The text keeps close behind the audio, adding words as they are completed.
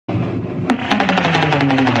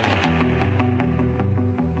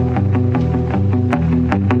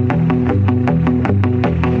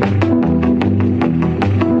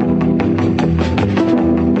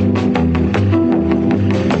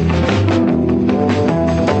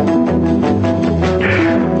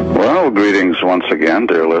once again,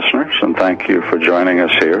 dear listeners, and thank you for joining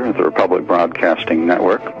us here at the Republic Broadcasting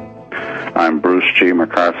Network. I'm Bruce G.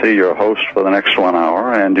 McCarthy, your host for the next 1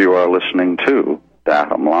 hour, and you are listening to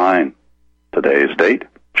Datum Line. Today's date,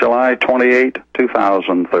 July 28,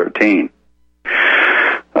 2013.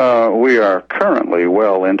 We are currently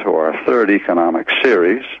well into our third economic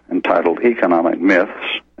series entitled Economic Myths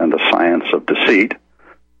and the Science of Deceit.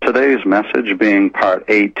 Today's message being part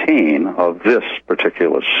 18 of this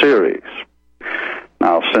particular series.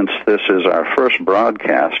 Now, since this is our first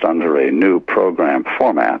broadcast under a new program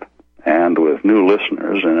format and with new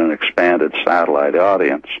listeners and an expanded satellite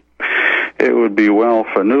audience, it would be well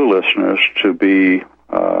for new listeners to be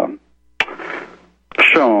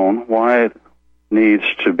shown why it needs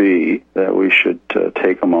to be that we should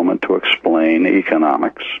take a moment to explain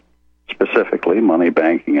economics, specifically money,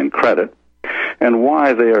 banking, and credit, and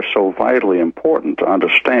why they are so vitally important to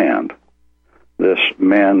understand this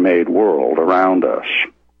man-made world around us.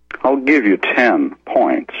 I'll give you 10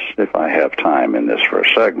 points if I have time in this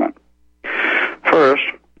first segment. First,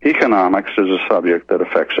 economics is a subject that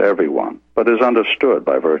affects everyone, but is understood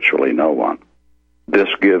by virtually no one. This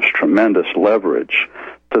gives tremendous leverage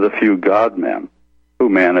to the few godmen who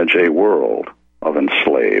manage a world of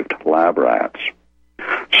enslaved lab rats.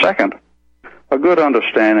 Second, a good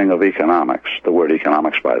understanding of economics, the word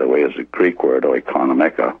economics, by the way, is a Greek word,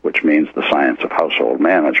 oikonomika, which means the science of household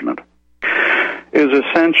management, is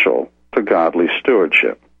essential to godly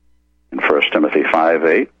stewardship. In 1 Timothy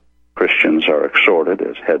 5:8, Christians are exhorted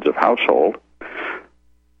as heads of household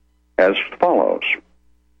as follows: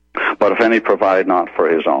 "But if any provide not for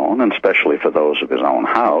his own, and especially for those of his own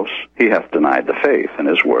house, he hath denied the faith, and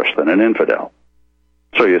is worse than an infidel."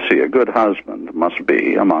 So you see, a good husband must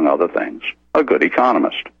be, among other things, a good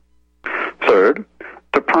economist. Third,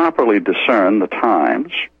 to properly discern the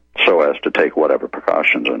times, so as to take whatever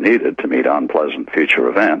precautions are needed to meet unpleasant future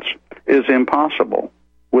events, is impossible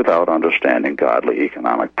without understanding godly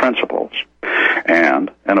economic principles,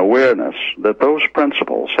 and an awareness that those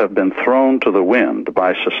principles have been thrown to the wind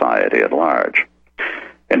by society at large.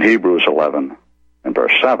 In Hebrews 11 and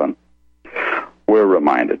verse 7, we're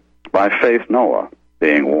reminded, "By faith Noah,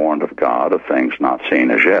 being warned of God of things not seen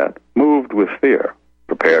as yet, moved with fear,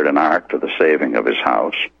 prepared an ark to the saving of his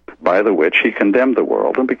house, by the which he condemned the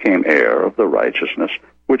world and became heir of the righteousness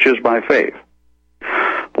which is by faith."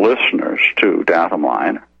 Listeners to Datum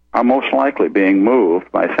Line are most likely being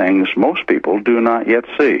moved by things most people do not yet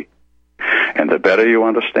see. And the better you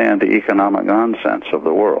understand the economic nonsense of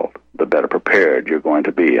the world, the better prepared you're going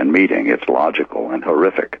to be in meeting its logical and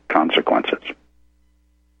horrific consequences.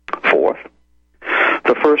 Fourth,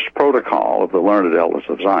 the first protocol of the Learned Elders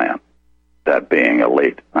of Zion, that being a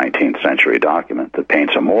late 19th century document that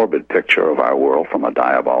paints a morbid picture of our world from a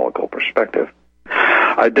diabolical perspective,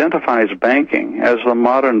 identifies banking as the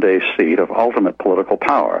modern-day seat of ultimate political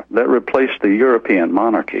power that replaced the European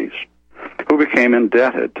monarchies, who became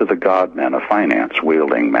indebted to the godmen of finance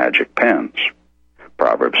wielding magic pens.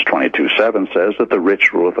 Proverbs 22:7 says that the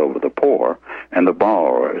rich ruleth over the poor, and the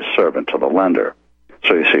borrower is servant to the lender.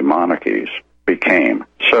 So you see, monarchies became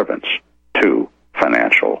servants to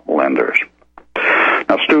financial lenders.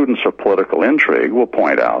 Now, students of political intrigue will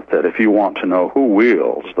point out that if you want to know who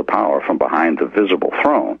wields the power from behind the visible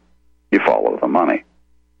throne, you follow the money.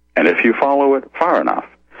 And if you follow it far enough,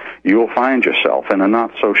 you will find yourself in a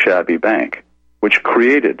not-so-shabby bank, which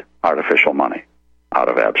created artificial money out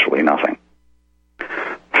of absolutely nothing.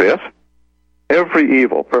 Fifth, every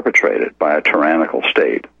evil perpetrated by a tyrannical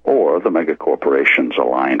state or the megacorporations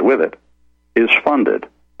aligned with it is funded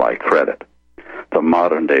by credit, the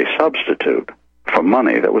modern-day substitute for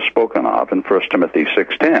money that was spoken of in 1 Timothy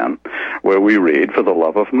 6:10, where we read, "For the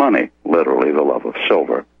love of money," literally the love of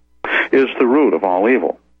silver, "is the root of all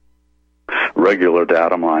evil." Regular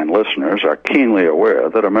Datum Line listeners are keenly aware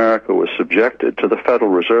that America was subjected to the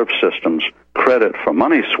Federal Reserve System's credit for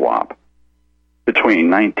money swap between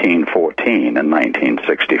 1914 and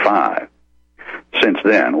 1965. Since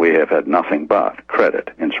then, we have had nothing but credit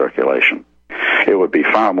in circulation. It would be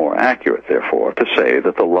far more accurate, therefore, to say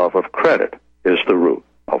that the love of credit is the root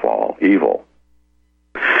of all evil.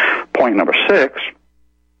 Point number 6,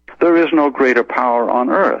 there is no greater power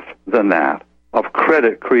on earth than that of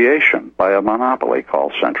credit creation by a monopoly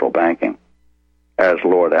called central banking. As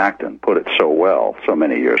Lord Acton put it so well so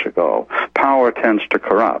many years ago, power tends to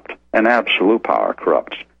corrupt, and absolute power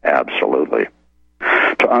corrupts absolutely.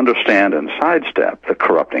 To understand and sidestep the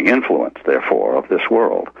corrupting influence, therefore, of this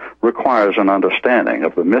world requires an understanding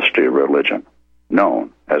of the mystery religion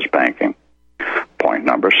known as banking. Point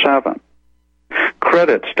number 7.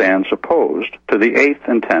 Credit stands opposed to the 8th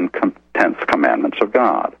and 10th commandments of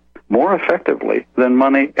God, more effectively than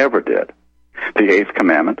money ever did. The 8th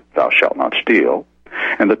commandment, thou shalt not steal,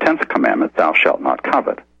 and the 10th commandment, thou shalt not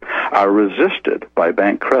covet, are resisted by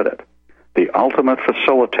bank credit, the ultimate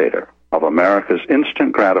facilitator of America's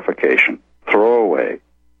instant gratification, throwaway,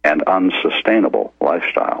 and unsustainable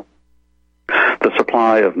lifestyle. The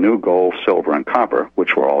supply of new gold, silver, and copper,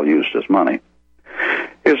 which were all used as money,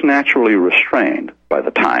 is naturally restrained by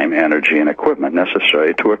the time, energy, and equipment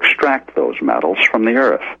necessary to extract those metals from the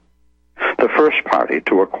earth. The first party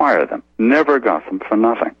to acquire them never got them for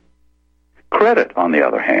nothing. Credit, on the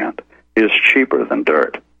other hand, is cheaper than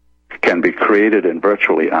dirt, can be created in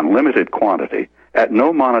virtually unlimited quantity at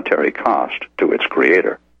no monetary cost to its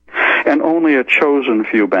creator, and only a chosen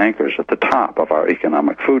few bankers at the top of our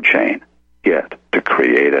economic food chain get to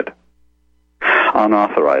create it.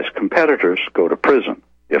 Unauthorized competitors go to prison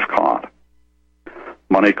if caught.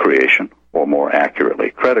 Money creation, or more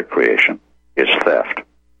accurately, credit creation, is theft.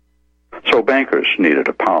 So bankers needed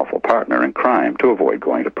a powerful partner in crime to avoid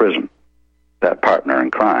going to prison. That partner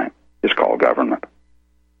in crime is called government.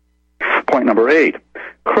 Point number 8,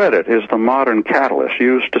 credit is the modern catalyst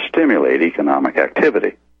used to stimulate economic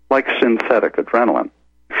activity, like synthetic adrenaline.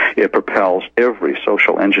 It propels every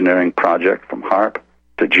social engineering project from HARP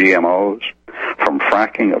to GMOs, from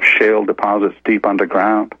fracking of shale deposits deep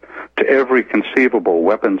underground to every conceivable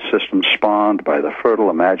weapon system spawned by the fertile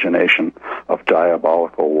imagination of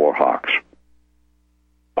diabolical war hawks.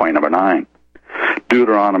 Point number 9,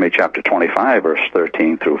 Deuteronomy chapter 25, verse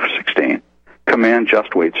 13 through 16, command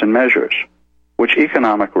just weights and measures, which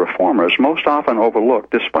economic reformers most often overlook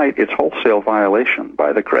despite its wholesale violation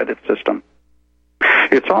by the credit system.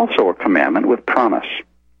 It's also a commandment with promise.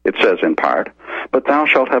 It says in part, but thou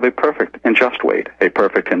shalt have a perfect and just weight, a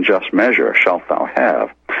perfect and just measure shalt thou have,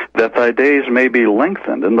 that thy days may be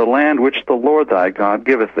lengthened in the land which the Lord thy God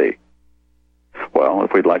giveth thee. Well,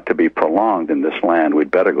 if we'd like to be prolonged in this land, we'd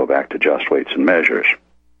better go back to just weights and measures.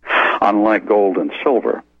 Unlike gold and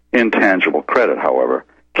silver, intangible credit, however,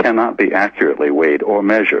 cannot be accurately weighed or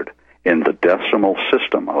measured in the decimal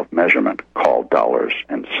system of measurement called dollars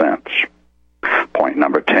and cents. Point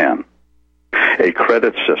number 10. A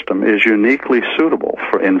credit system is uniquely suitable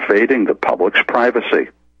for invading the public's privacy.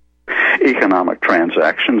 Economic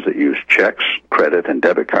transactions that use checks, credit, and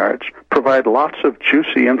debit cards provide lots of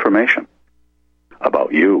juicy information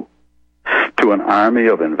about you to an army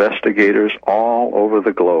of investigators all over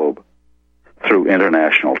the globe through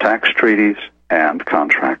international tax treaties and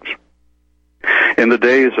contracts. In the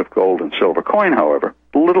days of gold and silver coin, however,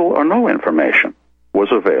 little or no information was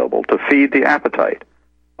available to feed the appetite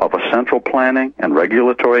of a central planning and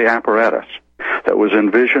regulatory apparatus that was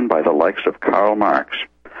envisioned by the likes of Karl Marx,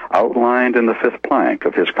 outlined in the fifth plank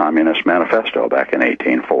of his Communist Manifesto back in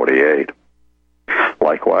 1848.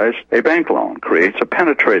 Likewise, a bank loan creates a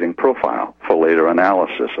penetrating profile for later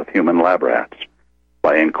analysis of human lab rats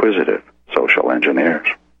by inquisitive social engineers.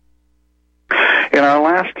 In our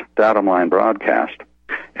last Datum line broadcast,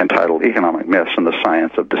 entitled Economic Myths and the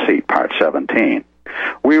Science of Deceit, Part 17,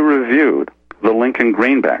 we reviewed the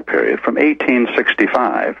Lincoln-Greenback period from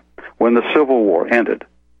 1865, when the Civil War ended,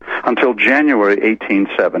 until January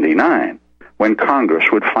 1879, when Congress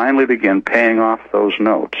would finally begin paying off those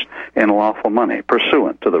notes in lawful money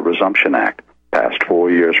pursuant to the Resumption Act passed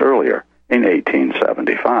 4 years earlier in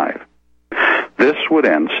 1875. This would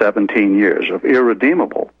end 17 years of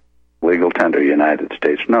irredeemable legal tender United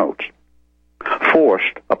States notes,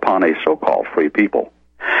 forced upon a so-called free people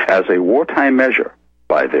as a wartime measure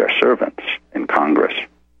by their servants in Congress.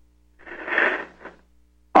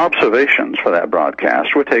 Observations for that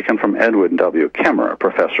broadcast were taken from Edwin W. Kemmerer,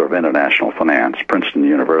 professor of international finance, Princeton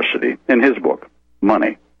University, in his book,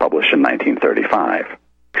 Money, published in 1935.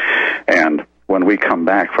 And when we come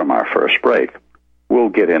back from our first break, we'll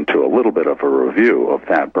get into a little bit of a review of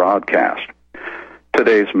that broadcast.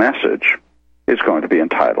 Today's message is going to be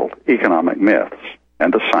entitled Economic Myths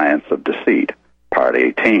and the Science of Deceit, Part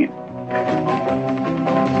 18.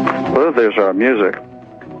 Well, there's our music.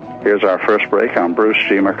 Here's our first break. I'm Bruce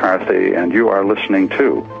G. McCarthy, and you are listening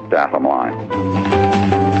to Datum Line.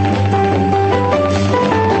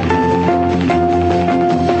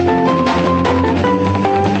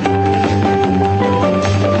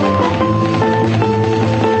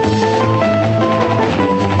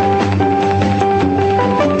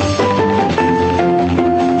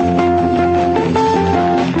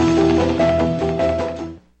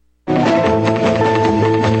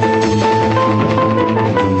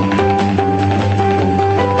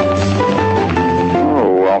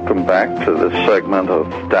 To this segment of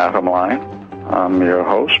Datum Line. I'm your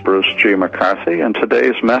host, Bruce G. McCarthy, and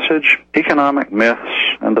today's message, Economic Myths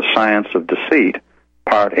and the Science of Deceit,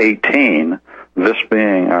 Part 18, this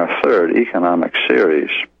being our third economic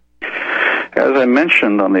series. As I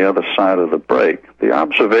mentioned on the other side of the break, the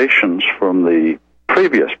observations from the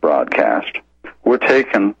previous broadcast were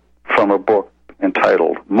taken from a book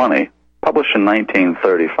entitled Money, published in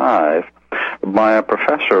 1935 by a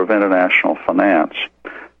professor of international finance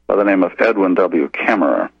by the name of Edwin W.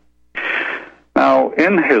 Kemmerer. Now,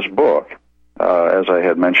 in his book, as I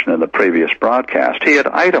had mentioned in the previous broadcast, he had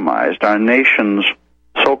itemized our nation's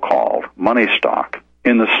so-called money stock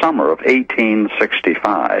in the summer of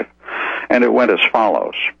 1865, and it went as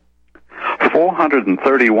follows.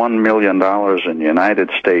 $431 million in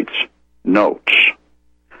United States notes,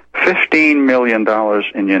 $15 million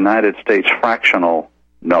in United States fractional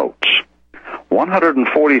notes,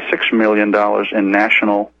 $146 million in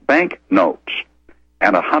national bank notes,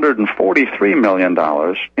 and $143 million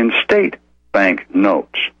in state bank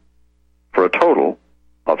notes, for a total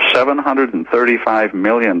of $735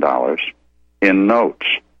 million in notes.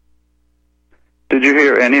 Did you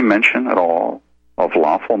hear any mention at all of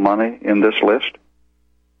lawful money in this list?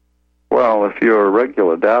 Well, if you're a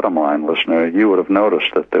regular Datum line listener, you would have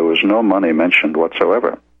noticed that there was no money mentioned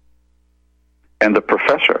whatsoever. And the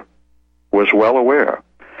professor was well aware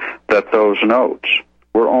that those notes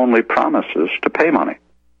were only promises to pay money,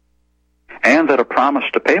 and that a promise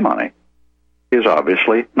to pay money is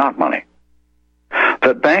obviously not money.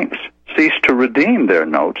 That banks ceased to redeem their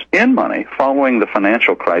notes in money following the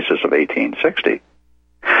financial crisis of 1860.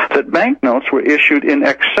 That banknotes were issued in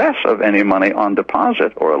excess of any money on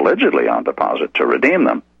deposit, or allegedly on deposit, to redeem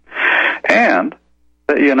them, and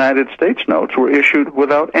that United States notes were issued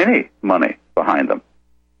without any money behind them.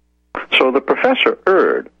 So the professor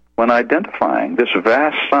erred when identifying this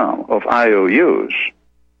vast sum of IOUs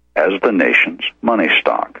as the nation's money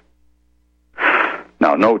stock.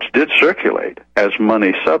 Now, notes did circulate as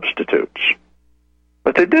money substitutes,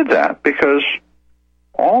 but they did that because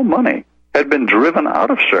all money had been driven out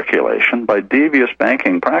of circulation by devious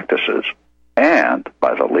banking practices and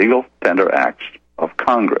by the legal tender acts of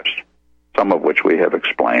Congress, some of which we have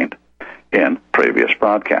explained in previous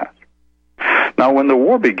broadcasts. Now, when the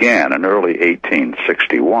war began in early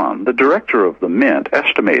 1861, the director of the Mint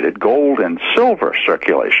estimated gold and silver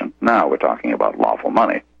circulation. Now we're talking about lawful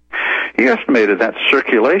money. He estimated that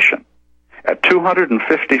circulation at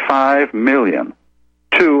 $255 million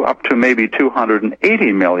to up to maybe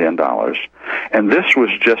 $280 million, and this was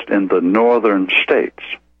just in the northern states.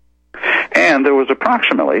 And there was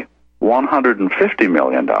approximately $150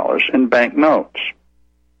 million in banknotes.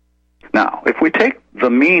 Now, if we take the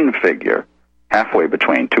mean figure, halfway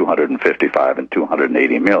between 255 and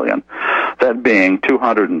 280 million, that being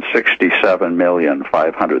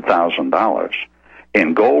 $267,500,000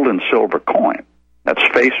 in gold and silver coin, that's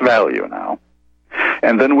face value now,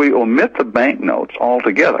 and then we omit the banknotes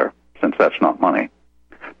altogether, since that's not money,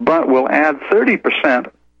 but we'll add 30%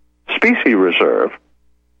 specie reserve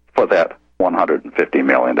for that $150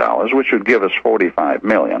 million, which would give us $45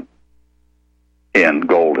 million in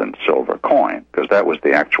gold and silver coin, because that was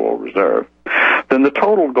the actual reserve, then the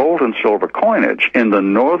total gold and silver coinage in the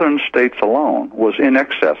northern states alone was in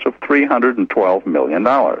excess of $312 million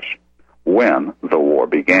when the war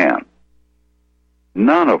began,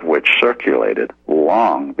 none of which circulated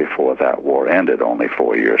long before that war ended, only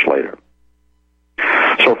 4 years later.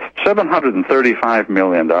 So $735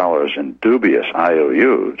 million in dubious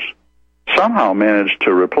IOUs somehow managed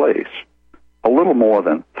to replace a little more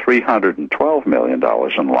than $312 million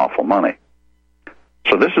in lawful money.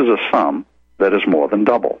 So this is a sum that is more than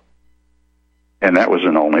double, and that was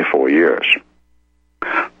in only 4 years.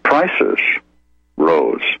 Prices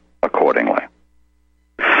rose accordingly.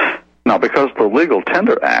 Now, because the Legal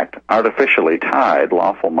Tender Act artificially tied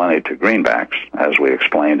lawful money to greenbacks, as we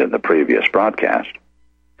explained in the previous broadcast,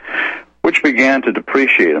 which began to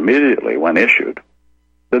depreciate immediately when issued,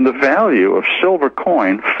 then the value of silver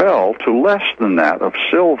coin fell to less than that of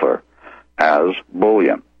silver as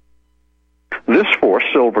bullion. This forced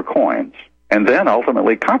silver coins, and then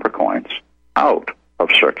ultimately copper coins, out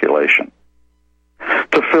of circulation.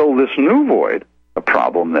 To fill this new void, a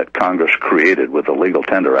problem that Congress created with the Legal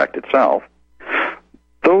Tender Act itself,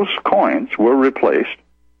 those coins were replaced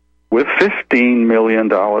with $15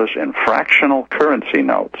 million in fractional currency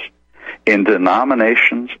notes in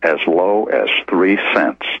denominations as low as 3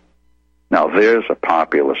 cents. Now there's a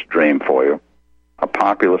populist dream for you, a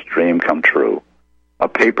populist dream come true, a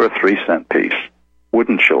paper 3-cent piece.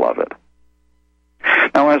 Wouldn't you love it?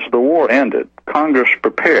 Now, as the war ended, Congress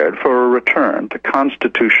prepared for a return to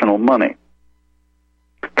constitutional money.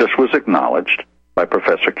 This was acknowledged by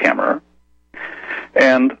Professor Kemmerer,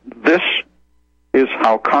 and this is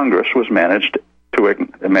how Congress was managed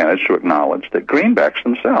managed to acknowledge that greenbacks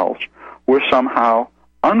themselves were somehow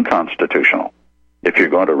unconstitutional. If you're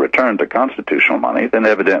going to return to constitutional money, then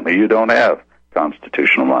evidently you don't have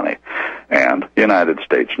constitutional money. And United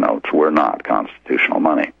States notes were not constitutional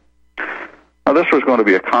money. Now, this was going to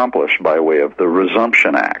be accomplished by way of the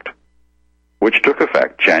Resumption Act, which took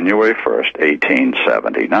effect January 1st,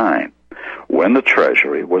 1879, when the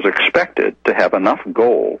Treasury was expected to have enough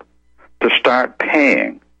gold to start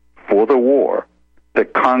paying for the war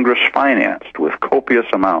that Congress financed with copious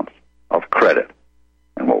amounts of credit.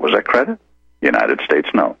 And what was that credit? United States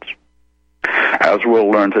notes. As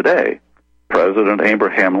we'll learn today, President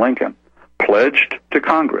Abraham Lincoln pledged to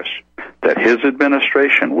Congress that his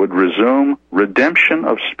administration would resume redemption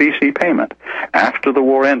of specie payment after the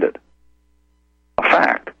war ended, a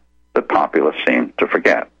fact that populists seem to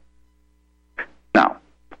forget. Now,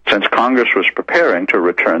 since Congress was preparing to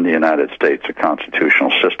return the United States a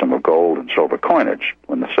constitutional system of gold and silver coinage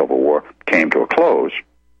when the Civil War came to a close,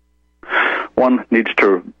 one needs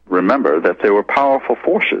to remember that there were powerful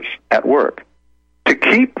forces at work to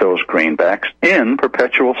keep those greenbacks in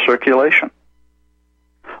perpetual circulation.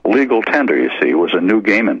 Legal tender, you see, was a new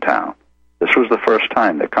game in town. This was the first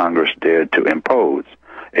time that Congress dared to impose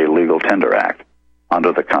a legal tender act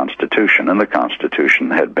under the Constitution, and the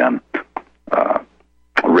Constitution had been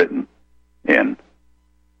written in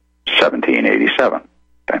 1787.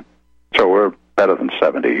 Okay? So we're better than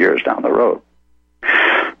 70 years down the road.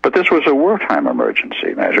 But this was a wartime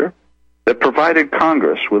emergency measure that provided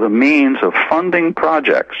Congress with a means of funding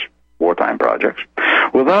projects, wartime projects,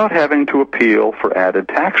 without having to appeal for added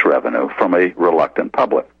tax revenue from a reluctant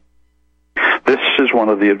public. This is one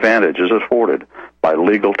of the advantages afforded by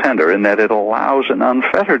legal tender in that it allows an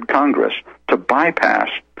unfettered Congress to bypass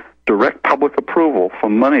direct public approval for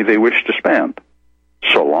money they wish to spend,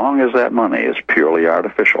 so long as that money is purely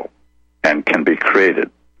artificial and can be created,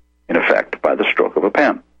 in effect, by the stroke of a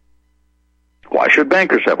pen. Why should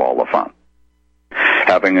bankers have all the fun?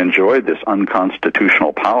 Having enjoyed this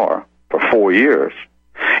unconstitutional power for 4 years,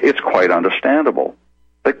 it's quite understandable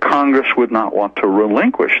that Congress would not want to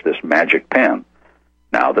relinquish this magic pen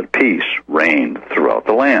now that peace reigned throughout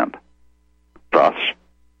the land. Thus,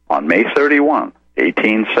 on May 31,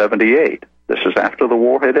 1878, this is after the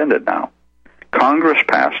war had ended now, Congress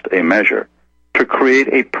passed a measure to create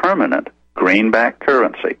a permanent greenback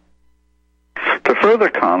currency. To further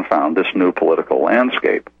confound this new political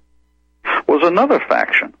landscape was another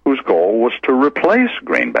faction whose goal was to replace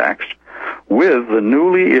greenbacks with the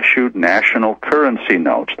newly issued national currency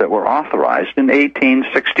notes that were authorized in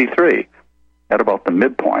 1863, at about the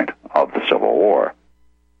midpoint of the Civil War.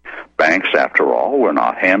 Banks, after all, were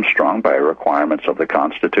not hamstrung by requirements of the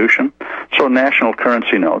Constitution, so national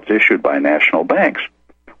currency notes issued by national banks,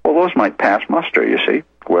 well, those might pass muster, you see,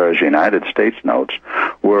 whereas United States notes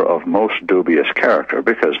were of most dubious character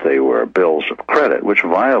because they were bills of credit which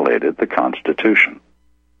violated the Constitution.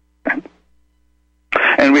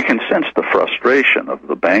 And we can sense the frustration of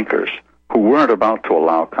the bankers who weren't about to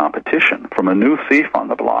allow competition from a new thief on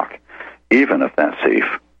the block, even if that thief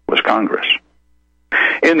was Congress.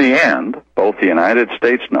 In the end, both the United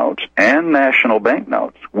States notes and national bank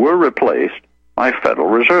notes were replaced by Federal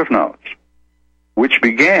Reserve notes, which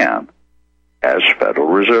began as Federal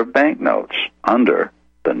Reserve Bank notes under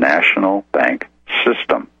the national bank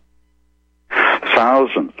system.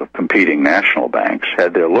 Thousands of competing national banks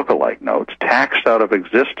had their look-alike notes taxed out of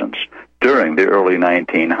existence during the early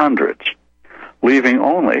 1900s, leaving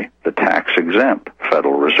only the tax-exempt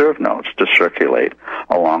Federal Reserve notes to circulate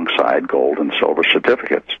alongside gold and silver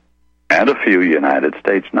certificates, and a few United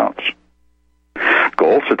States notes.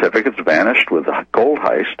 Gold certificates vanished with the gold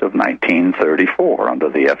heist of 1934 under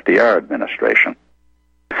the FDR administration.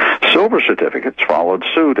 Silver certificates followed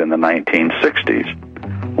suit in the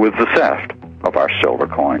 1960s with the theft of our silver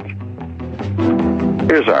coins.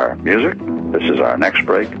 Here's our music. This is our next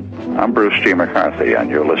break. I'm Bruce G. McCarthy, and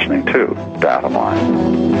you're listening to Datum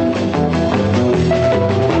Line.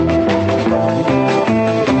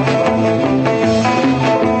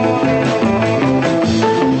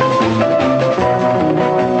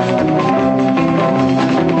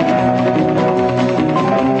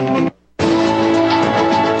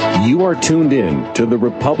 You are tuned in to the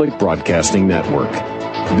Republic Broadcasting Network.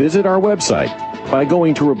 Visit our website by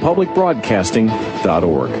going to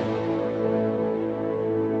republicbroadcasting.org.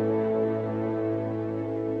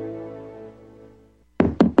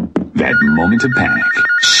 That moment of panic,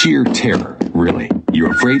 sheer terror, really.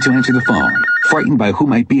 You're afraid to answer the phone, frightened by who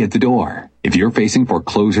might be at the door. If you're facing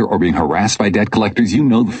foreclosure or being harassed by debt collectors, you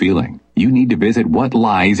know the feeling. You need to visit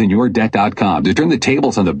whatliesInYourDebt.com to turn the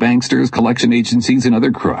tables on the banksters, collection agencies, and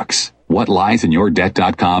other crooks.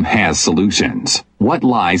 WhatLiesInYourDebt.com has solutions.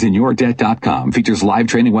 WhatLiesInYourDebt.com features live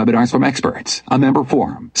training webinars from experts, a member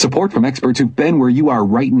forum, support from experts who've been where you are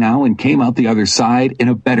right now and came out the other side in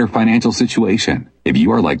a better financial situation. If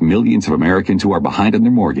you are like millions of Americans who are behind on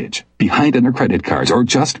their mortgage, behind on their credit cards, or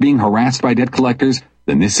just being harassed by debt collectors,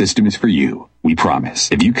 then this system is for you. We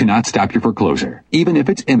promise. If you cannot stop your foreclosure, even if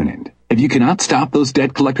it's imminent, if you cannot stop those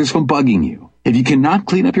debt collectors from bugging you, if you cannot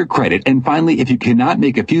clean up your credit, and finally, if you cannot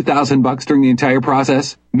make a few $1,000 during the entire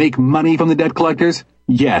process, make money from the debt collectors,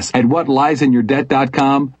 yes, at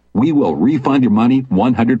WhatLiesInYourDebt.com, we will refund your money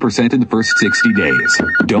 100% in the first 60 days.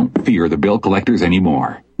 Don't fear the bill collectors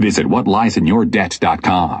anymore. Visit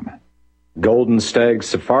WhatLiesInYourDebt.com. Golden Stag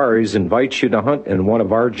Safaris invites you to hunt in one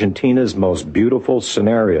of Argentina's most beautiful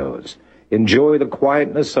scenarios. Enjoy the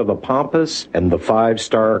quietness of the Pampas and the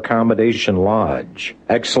 5-star accommodation lodge.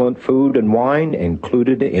 Excellent food and wine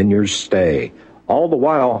included in your stay, all the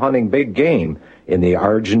while hunting big game in the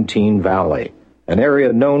Argentine Valley, an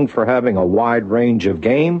area known for having a wide range of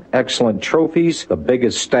game, excellent trophies, the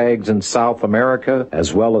biggest stags in South America,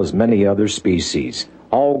 as well as many other species,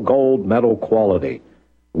 all gold medal quality.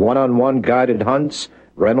 One-on-one guided hunts,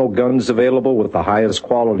 rental guns available with the highest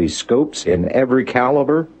quality scopes in every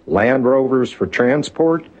caliber, Land Rovers for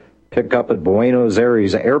transport, pick up at Buenos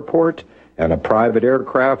Aires Airport, and a private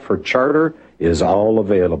aircraft for charter is all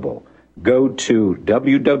available. Go to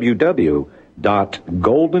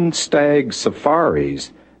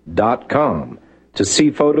www.goldenstagsafaris.com to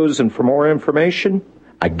see photos and for more information.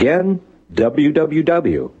 Again,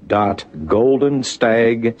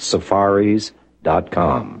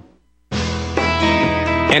 www.goldenstagsafaris.com.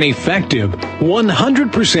 An effective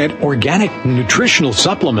 100% organic nutritional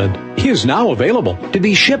supplement is now available to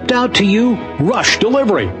be shipped out to you rush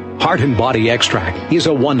delivery. Heart and Body Extract is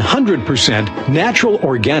a 100% natural,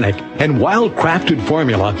 organic, and wild-crafted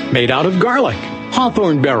formula made out of garlic,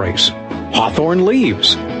 hawthorn berries, hawthorn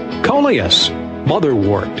leaves, coleus,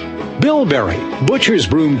 motherwort, bilberry, butcher's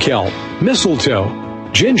broom kelp, mistletoe,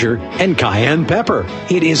 ginger, and cayenne pepper.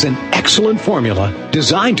 It is an excellent formula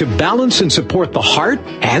designed to balance and support the heart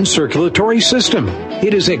and circulatory system.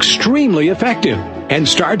 It is extremely effective and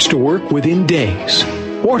starts to work within days.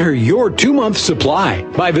 Order your 2-month supply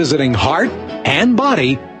by visiting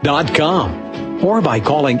heartandbody.com or by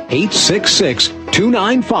calling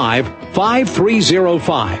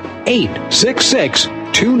 866-295-5305.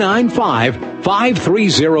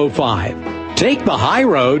 866-295-5305. Take the high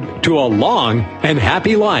road to a long and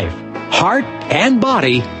happy life.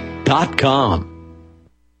 Heartandbody.com.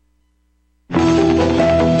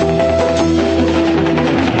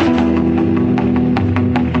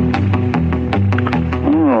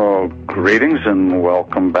 Greetings and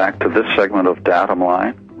welcome back to this segment of Datum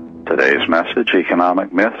Line. Today's message,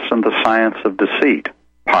 Economic Myths and the Science of Deceit,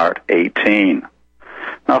 Part 18.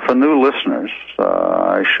 Now, for new listeners,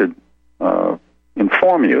 I should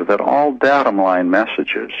inform you that all Datum Line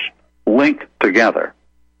messages link together.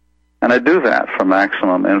 And I do that for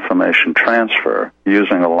maximum information transfer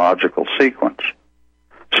using a logical sequence.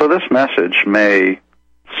 So this message may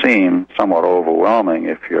seem somewhat overwhelming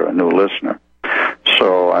if you're a new listener.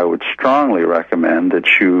 So I would strongly recommend that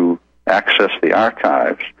you access the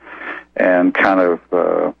archives and kind of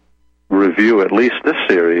review at least this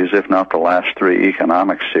series, if not the last 3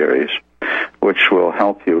 economics series, which will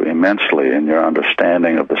help you immensely in your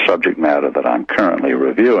understanding of the subject matter that I'm currently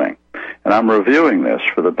reviewing. And I'm reviewing this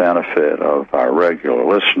for the benefit of our regular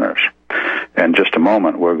listeners. In just a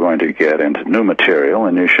moment, we're going to get into new material,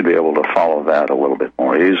 and you should be able to follow that a little bit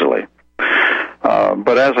more easily.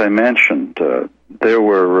 But as I mentioned, there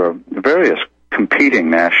were various competing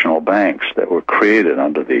national banks that were created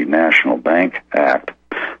under the National Bank Act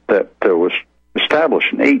that was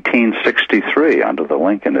established in 1863 under the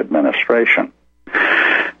Lincoln administration.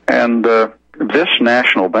 And this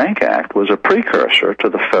National Bank Act was a precursor to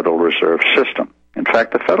the Federal Reserve System. In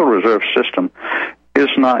fact, the Federal Reserve System is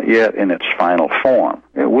not yet in its final form.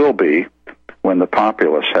 It will be when the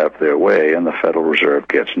populace have their way and the Federal Reserve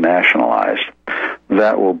gets nationalized.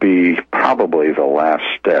 That will be probably the last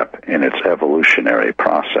step in its evolutionary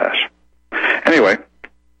process. Anyway,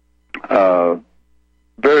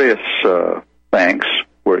 various banks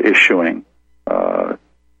were issuing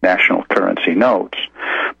national currency notes,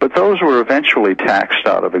 but those were eventually taxed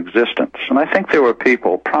out of existence. And I think there were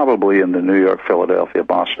people, probably in the New York, Philadelphia,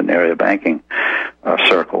 Boston area banking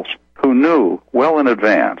circles, who knew well in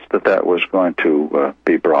advance that that was going to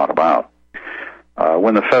be brought about.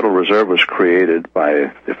 When the Federal Reserve was created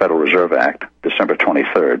by the Federal Reserve Act, December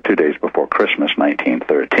 23rd, 2 days before Christmas,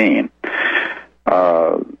 1913,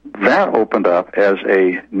 that opened up as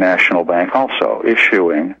a national bank also,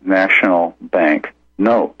 issuing national bank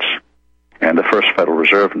notes. And the first Federal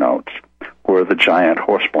Reserve notes were the giant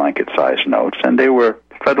horse blanket-sized notes, and they were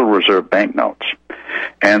Federal Reserve bank notes.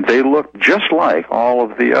 And they looked just like all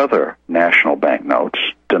of the other national bank notes,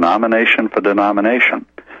 denomination for denomination.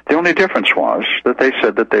 The only difference was that they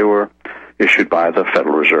said that they were issued by the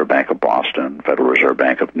Federal Reserve Bank of Boston, Federal Reserve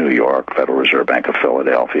Bank of New York, Federal Reserve Bank of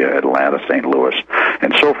Philadelphia, Atlanta, St. Louis,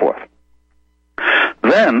 and so forth.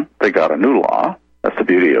 Then they got a new law. That's the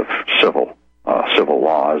beauty of civil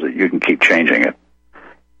law, is that you can keep changing it.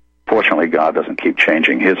 Fortunately, God doesn't keep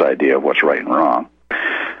changing his idea of what's right and wrong.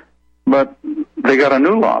 But they got a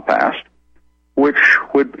new law passed, which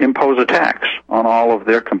would impose a tax on all of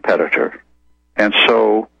their competitors. And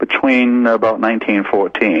so between about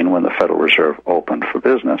 1914, when the Federal Reserve opened for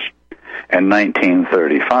business, and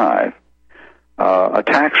 1935, a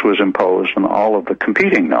tax was imposed on all of the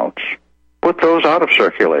competing notes, put those out of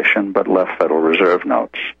circulation, but left Federal Reserve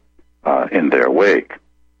notes in their wake.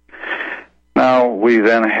 Now, we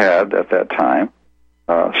then had, at that time,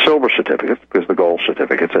 silver certificates, because the gold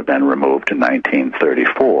certificates had been removed in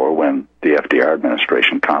 1934 when the FDR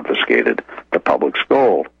administration confiscated the public's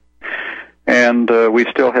gold. And we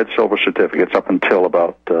still had silver certificates up until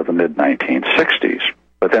about the mid-1960s.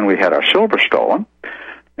 But then we had our silver stolen,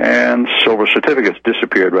 and silver certificates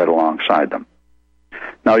disappeared right alongside them.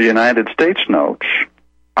 Now, United States notes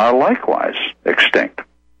are likewise extinct.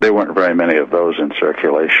 There weren't very many of those in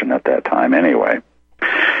circulation at that time anyway.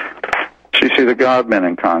 So you see, the godmen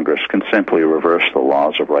in Congress can simply reverse the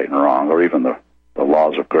laws of right and wrong, or even the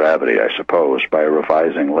laws of gravity, I suppose, by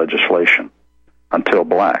revising legislation until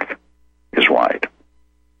black is white.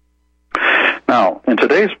 Now, in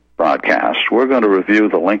today's broadcast, we're going to review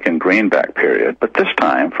the Lincoln-Greenback period, but this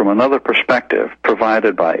time from another perspective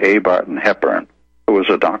provided by A. Barton Hepburn, who was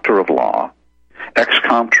a doctor of law,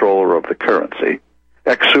 ex-comptroller of the currency,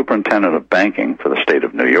 ex-superintendent of banking for the state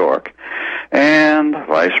of New York, and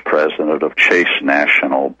vice president of Chase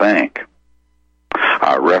National Bank.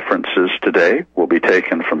 Our references today will be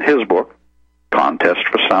taken from his book, Contest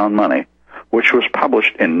for Sound Money, which was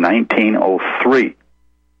published in 1903.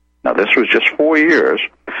 Now, this was just 4 years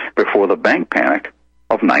before the bank panic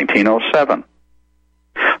of 1907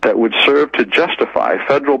 that would serve to justify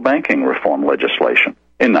federal banking reform legislation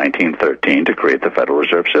in 1913 to create the Federal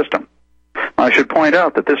Reserve System. Now, I should point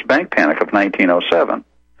out that this bank panic of 1907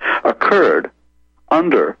 occurred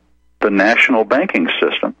under the national banking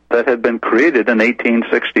system that had been created in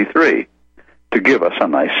 1863 to give us a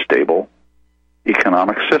nice, stable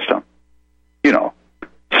economic system. You know,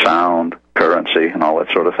 sound, currency, and all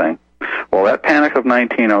that sort of thing. Well, that panic of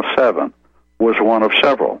 1907 was one of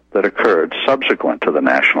several that occurred subsequent to the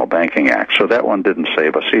National Banking Act, so that one didn't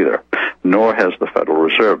save us either, nor has the Federal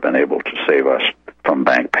Reserve been able to save us from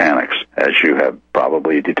bank panics, as you have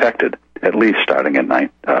probably detected, at least starting in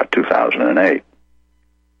 2008.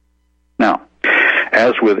 Now,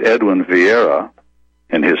 as with Edwin Vieira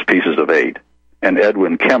in his Pieces of Eight, and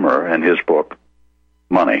Edwin Kemmerer in his book,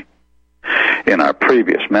 Money, in our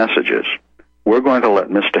previous messages, we're going to let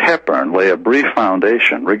Mr. Hepburn lay a brief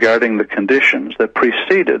foundation regarding the conditions that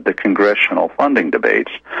preceded the congressional funding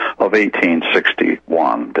debates of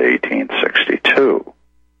 1861 to 1862.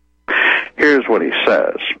 Here's what he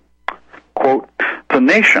says, quote, "The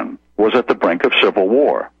nation was at the brink of civil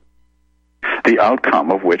war, the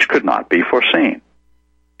outcome of which could not be foreseen.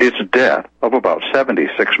 Its debt of about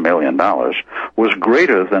 $76 million was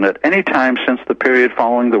greater than at any time since the period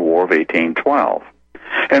following the War of 1812,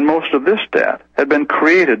 and most of this debt had been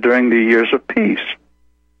created during the years of peace.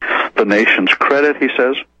 The nation's credit," he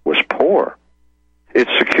says, "was poor, its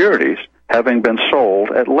securities having been sold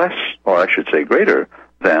at less, or I should say greater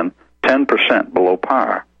than 10% below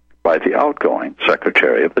par by the outgoing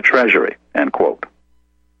Secretary of the Treasury," end quote.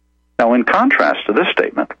 Now, in contrast to this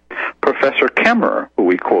statement, Professor Kemmerer, who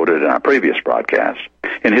we quoted in our previous broadcast,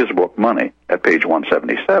 in his book Money, at page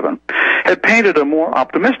 177, had painted a more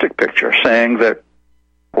optimistic picture, saying that,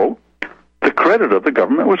 quote, "the credit of the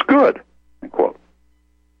government was good," end quote.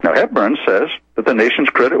 Now, Hepburn says that the nation's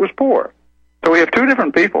credit was poor. So we have two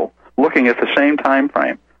different people looking at the same time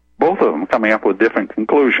frame, both of them coming up with different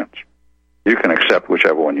conclusions. You can accept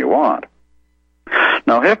whichever one you want.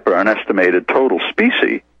 Now, Hepburn estimated total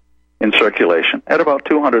specie in circulation at about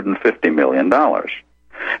 $250 million,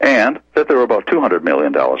 and that there were about $200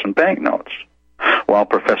 million in banknotes, while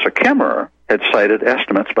Professor Kemmerer had cited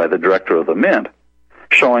estimates by the director of the Mint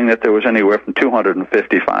showing that there was anywhere from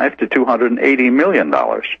 $255 to $280 million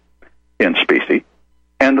in specie,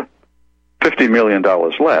 and $50 million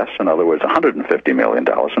less, in other words, $150 million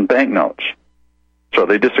in banknotes. So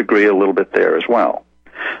they disagree a little bit there as well.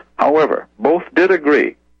 However, both did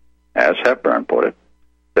agree, as Hepburn put it,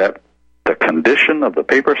 that the condition of the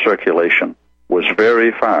paper circulation was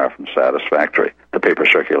very far from satisfactory, the paper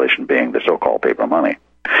circulation being the so-called paper money,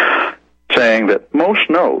 saying that most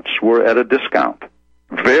notes were at a discount,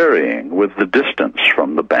 varying with the distance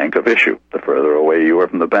from the bank of issue. The further away you were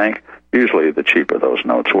from the bank, usually the cheaper those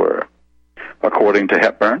notes were. According to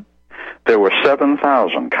Hepburn, there were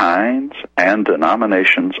 7,000 kinds and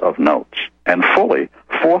denominations of notes, and fully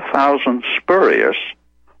 4,000 spurious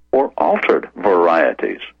or altered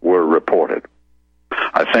varieties were reported.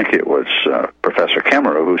 I think it was Professor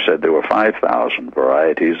Kemmerer who said there were 5,000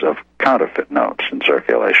 varieties of counterfeit notes in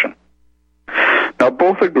circulation. Now,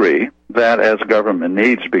 both agree that as government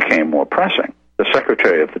needs became more pressing, the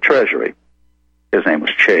Secretary of the Treasury, his name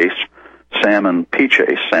was Chase, Salmon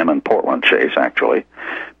Portland Chase, actually,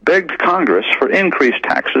 begged Congress for increased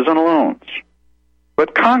taxes and loans.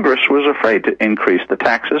 But Congress was afraid to increase the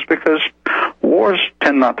taxes because wars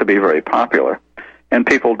tend not to be very popular, and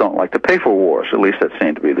people don't like to pay for wars. At least that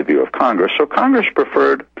seemed to be the view of Congress. So Congress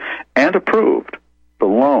preferred and approved the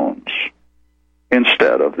loans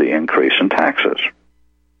instead of the increase in taxes.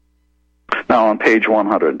 Now, on page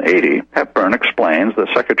 180, Hepburn explains that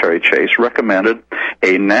Secretary Chase recommended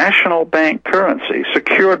a national bank currency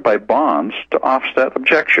secured by bonds to offset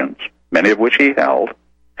objections, many of which he held,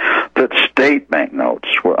 that state banknotes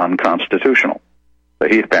were unconstitutional. So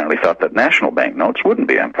he apparently thought that national banknotes wouldn't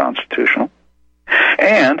be unconstitutional.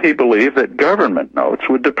 And he believed that government notes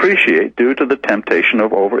would depreciate due to the temptation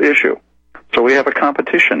of overissue. So we have a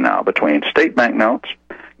competition now between state banknotes,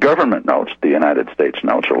 government notes, the United States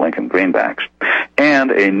notes or Lincoln greenbacks,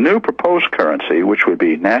 and a new proposed currency which would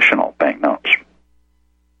be national banknotes.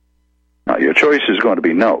 Now, your choice is going to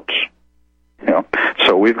be notes.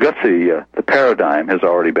 So we've got the paradigm has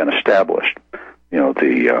already been established.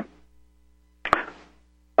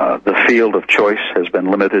 The field of choice has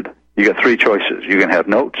been limited. You got three choices. You can have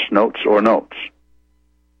notes, or notes.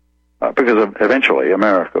 Because eventually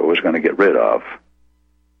America was going to get rid of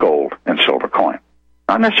gold and silver coin.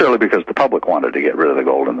 Not necessarily because the public wanted to get rid of the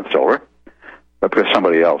gold and the silver, but because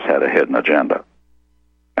somebody else had a hidden agenda.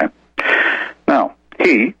 Okay? Now,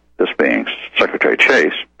 he, this being Secretary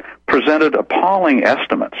Chase, presented appalling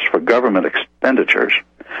estimates for government expenditures,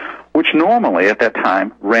 which normally at that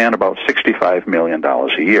time ran about $65 million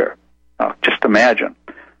a year. Now, just imagine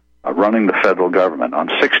running the federal government on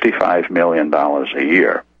 $65 million a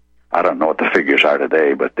year. I don't know what the figures are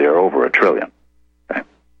today, but they're over $1 trillion. Okay?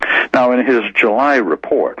 Now, in his July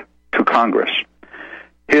report to Congress,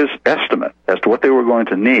 his estimate as to what they were going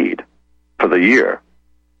to need for the year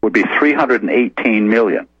would be $318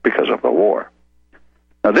 million because of the war.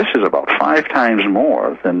 Now, this is about 5 times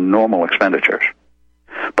more than normal expenditures.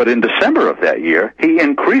 But in December of that year, he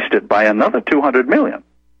increased it by another $200 million,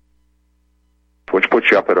 which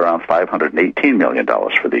puts you up at around $518 million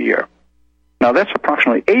for the year. Now, that's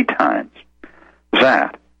approximately 8 times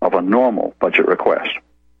that of a normal budget request.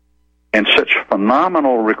 And such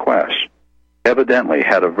phenomenal requests evidently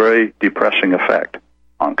had a very depressing effect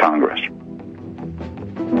on Congress.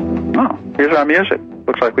 Oh, here's our music.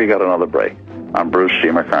 Looks like we got another break. I'm Bruce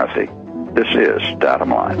C. McCarthy. This is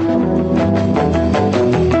Datum Live.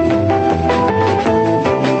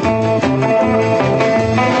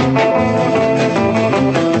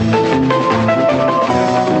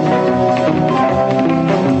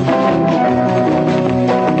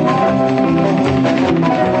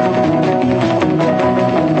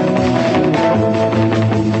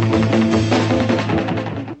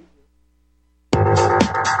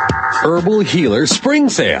 Herbal Healer Spring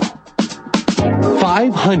Sale.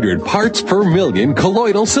 500 parts per million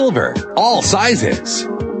colloidal silver, all sizes.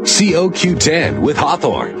 COQ10 with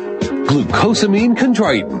hawthorn, glucosamine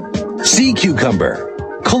chondroitin, sea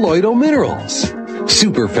cucumber, colloidal minerals,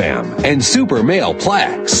 superfam and super male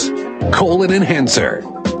plaques, colon enhancer,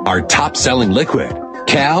 our top-selling liquid,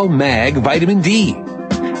 Cal Mag Vitamin D,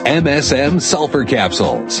 MSM sulfur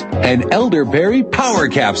capsules, and elderberry power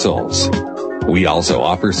capsules. We also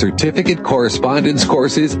offer certificate correspondence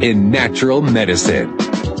courses in natural medicine.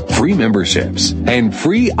 Free memberships and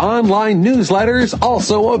free online newsletters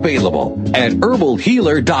also available at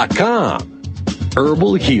herbalhealer.com.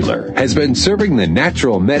 Herbal Healer has been serving the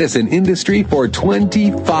natural medicine industry for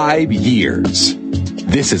 25 years.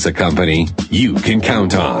 This is a company you can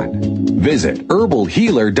count on. Visit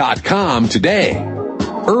herbalhealer.com today.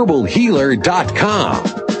 herbalhealer.com.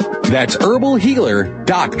 That's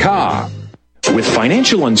herbalhealer.com. With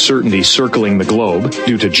financial uncertainty circling the globe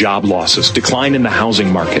due to job losses, decline in the housing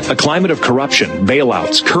market, a climate of corruption,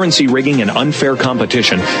 bailouts, currency rigging, and unfair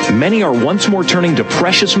competition, many are once more turning to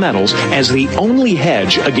precious metals as the only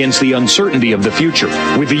hedge against the uncertainty of the future.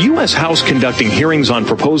 With the U.S. House conducting hearings on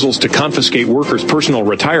proposals to confiscate workers' personal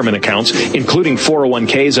retirement accounts, including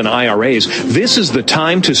 401ks and IRAs, this is the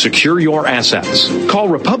time to secure your assets. Call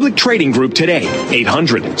Republic Trading Group today,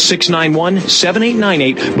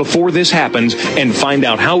 800-691-7898 before this happens, and find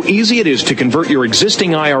out how easy it is to convert your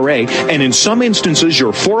existing IRA and in some instances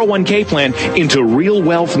your 401k plan into real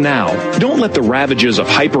wealth now. Don't let the ravages of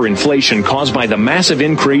hyperinflation caused by the massive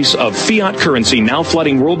increase of fiat currency now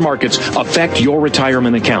flooding world markets affect your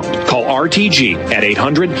retirement account. Call RTG at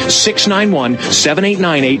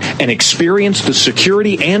 800-691-7898 and experience the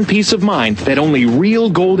security and peace of mind that only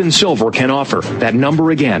real gold and silver can offer. That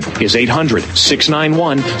number again is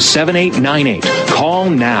 800-691-7898.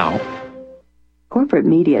 Call now. Corporate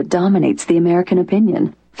media dominates the American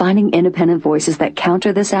opinion. Finding independent voices that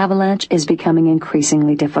counter this avalanche is becoming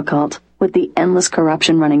increasingly difficult. With the endless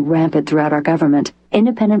corruption running rampant throughout our government,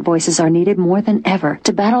 independent voices are needed more than ever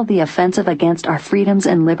to battle the offensive against our freedoms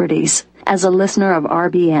and liberties. As a listener of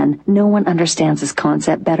RBN, no one understands this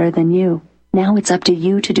concept better than you. Now it's up to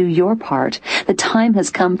you to do your part. The time has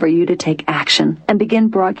come for you to take action and begin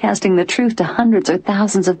broadcasting the truth to hundreds or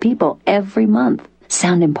thousands of people every month.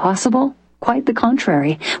 Sound impossible? Quite the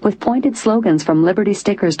contrary. With pointed slogans from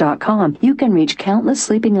LibertyStickers.com, you can reach countless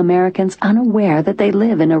sleeping Americans unaware that they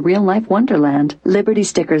live in a real-life wonderland.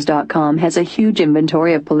 LibertyStickers.com has a huge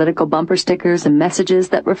inventory of political bumper stickers and messages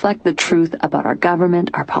that reflect the truth about our government,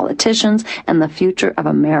 our politicians, and the future of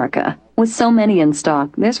America. With so many in stock,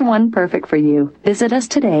 there's one perfect for you. Visit us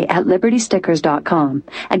today at LibertyStickers.com.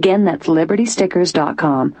 Again, that's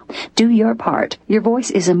LibertyStickers.com. Do your part. Your voice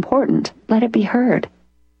is important. Let it be heard.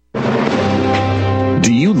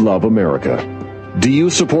 Do you love America? Do you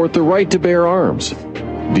support the right to bear arms?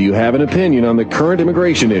 Do you have an opinion on the current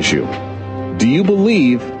immigration issue? Do you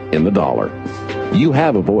believe in the dollar? You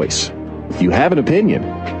have a voice. You have an opinion.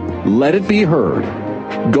 Let it be heard.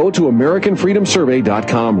 Go to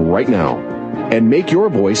AmericanFreedomSurvey.com right now and make your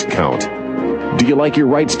voice count. Do you like your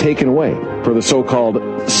rights taken away for the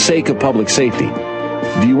so-called sake of public safety?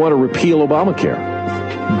 Do you want to repeal Obamacare?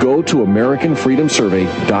 Go to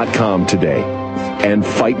AmericanFreedomSurvey.com today and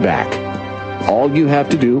fight back. All you have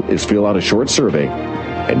to do is fill out a short survey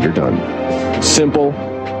and you're done. Simple,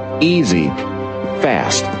 easy,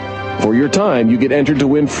 fast. For your time, you get entered to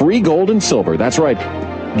win free gold and silver. That's right.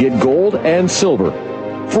 Get gold and silver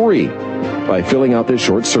free by filling out this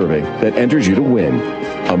short survey that enters you to win.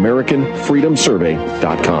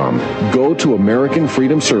 AmericanFreedomSurvey.com. Go to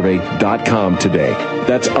AmericanFreedomSurvey.com today.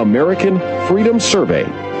 That's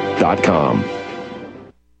AmericanFreedomSurvey.com.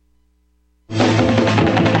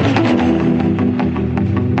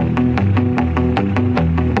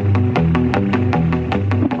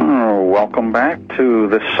 Welcome back to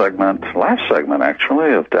this segment, last segment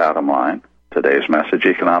actually, of Datum Line. Today's message,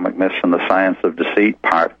 Economic Myths and the Science of Deceit,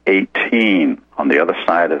 Part 18. On the other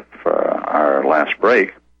side of our last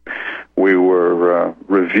break, we were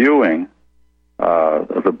reviewing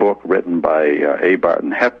the book written by A.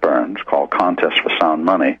 Barton Hepburn called Contest for Sound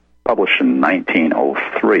Money, published in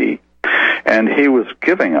 1903. And he was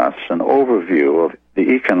giving us an overview of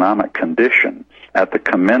the economic conditions at the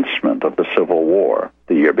commencement of the Civil War,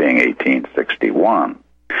 the year being 1861.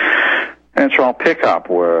 And so I'll pick up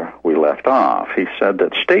where we left off. He said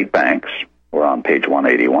that state banks, we're on page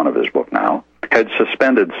 181 of his book now, had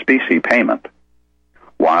suspended specie payment,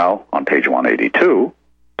 while on page 182,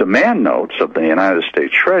 demand notes of the United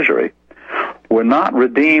States Treasury were not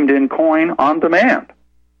redeemed in coin on demand,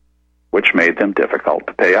 which made them difficult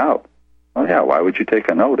to pay out. Well, yeah, why would you take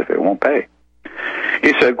a note if it won't pay?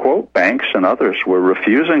 He said, quote, banks and others were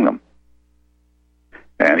refusing them.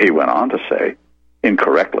 And he went on to say,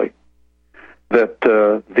 incorrectly, that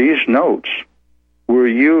these notes were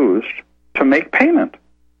used to make payment.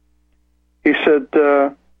 He said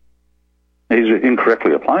he's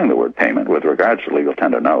incorrectly applying the word payment with regards to legal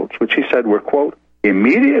tender notes, which he said were, quote,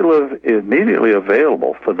 immediately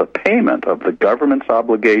available for the payment of the government's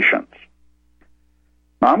obligations.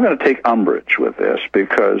 Now, I'm going to take umbrage with this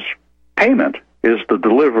because payment is the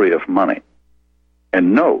delivery of money,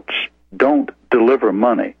 and notes don't deliver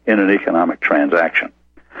money in an economic transaction.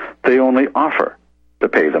 They only offer to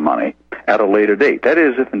pay the money at a later date. That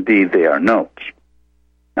is, if indeed they are notes.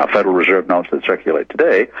 Now, Federal Reserve notes that circulate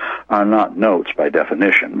today are not notes by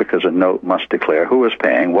definition, because a note must declare who is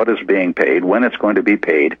paying, what is being paid, when it's going to be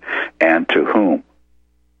paid, and to whom.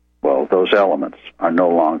 Well, those elements are no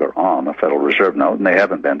longer on the Federal Reserve note, and they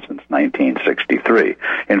haven't been since 1963.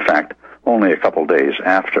 In fact, only a couple days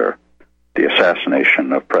after the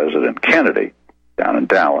assassination of President Kennedy down in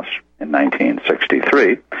Dallas in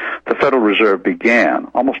 1963, the Federal Reserve began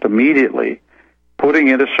almost immediately putting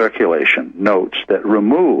into circulation notes that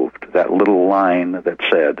removed that little line that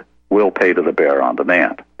said, "We'll pay to the bearer on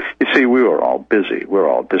demand." You see, we were all busy. We were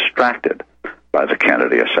all distracted by the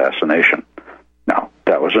Kennedy assassination. Now,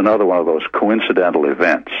 that was another one of those coincidental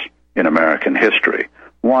events in American history,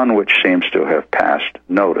 one which seems to have passed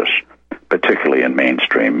notice, particularly in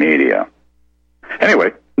mainstream media.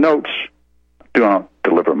 Anyway, notes do not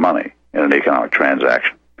deliver money in an economic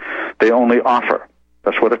transaction. They only offer.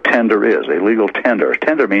 That's what a tender is, a legal tender. A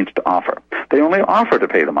tender means to offer. They only offer to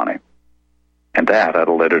pay the money, and that at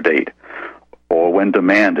a later date, or when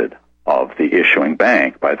demanded of the issuing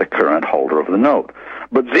bank by the current holder of the note.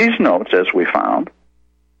 But these notes, as we found,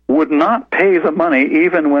 would not pay the money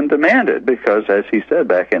even when demanded, because, as he said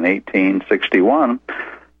back in 1861,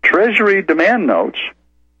 Treasury demand notes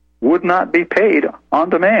would not be paid on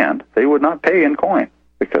demand. They would not pay in coin,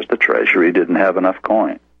 because the Treasury didn't have enough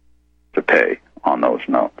coin to pay on those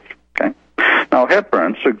notes. Okay? Now,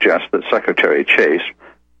 Hepburn suggests that Secretary Chase,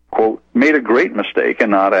 quote, made a great mistake in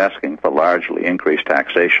not asking for largely increased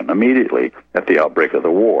taxation immediately at the outbreak of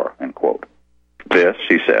the war, end quote. This,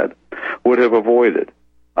 he said, would have avoided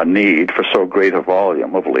a need for so great a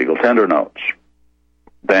volume of legal tender notes.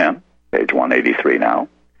 Then, page 183 now,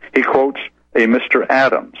 he quotes a Mr.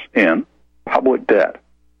 Adams in Public Debt,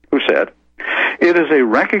 who said, "It is a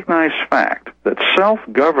recognized fact that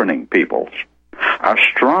self-governing peoples are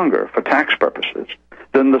stronger for tax purposes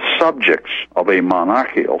than the subjects of a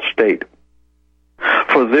monarchical state,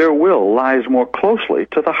 for their will lies more closely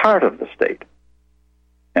to the heart of the state."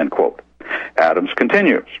 End quote. Adams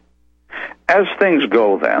continues, "As things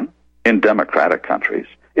go, then, in democratic countries,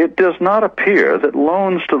 it does not appear that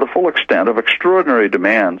loans to the full extent of extraordinary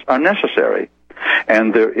demands are necessary,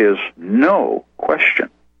 and there is no question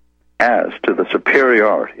as to the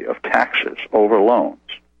superiority of taxes over loans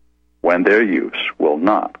when their use will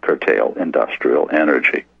not curtail industrial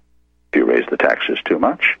energy. If you raise the taxes too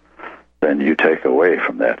much, then you take away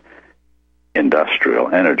from that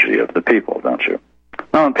industrial energy of the people, don't you?"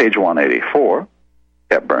 Now, on page 184,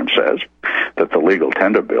 Hepburn says that the legal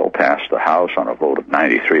tender bill passed the House on a vote of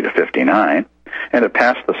 93 to 59, and it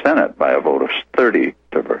passed the Senate by a vote of 30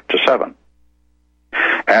 to 7.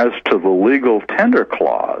 As to the legal tender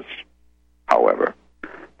clause, however,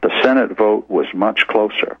 the Senate vote was much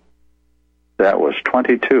closer. That was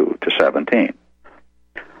 22 to 17.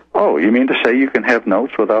 Oh, you mean to say you can have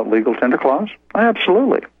notes without legal tender clause?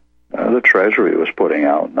 Absolutely. The Treasury was putting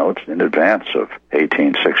out notes in advance of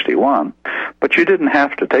 1861, but you didn't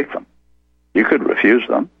have to take them. You could refuse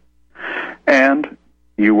them, and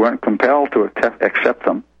you weren't compelled to accept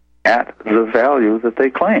them at the value that they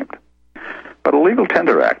claimed. But a legal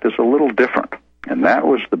tender act is a little different, and that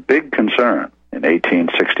was the big concern in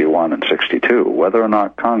 1861 and 62, whether or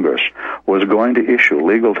not Congress was going to issue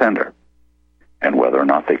legal tender, and whether or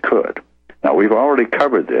not they could. Now, we've already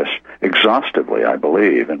covered this exhaustively, I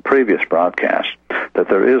believe, in previous broadcasts, that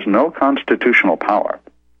there is no constitutional power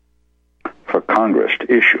for Congress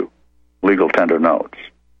to issue legal tender notes,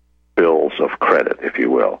 bills of credit, if you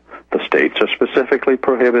will. The states are specifically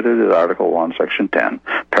prohibited at Article 1, Section 10,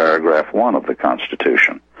 Paragraph 1 of the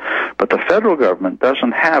Constitution. But the federal government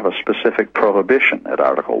doesn't have a specific prohibition at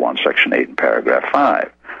Article 1, Section 8, and Paragraph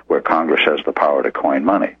 5, where Congress has the power to coin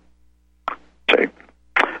money. See?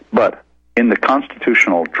 But in the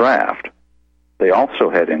constitutional draft, they also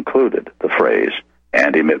had included the phrase,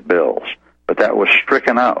 "and emit bills," but that was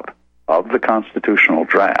stricken out of the constitutional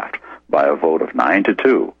draft by a vote of 9 to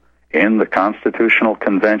 2 in the Constitutional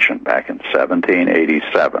Convention back in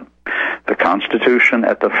 1787. The Constitution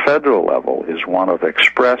at the federal level is one of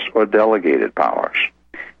express or delegated powers.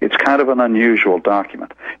 It's kind of an unusual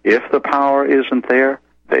document. If the power isn't there,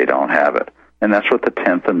 they don't have it. And that's what the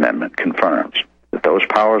 10th Amendment confirms, that those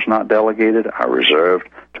powers not delegated are reserved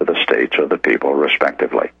to the states or the people,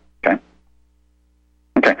 respectively.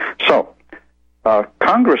 Okay, so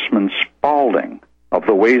Congressman Spaulding of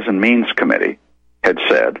the Ways and Means Committee had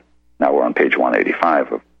said, now we're on page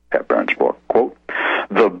 185 of Hepburn's book, quote,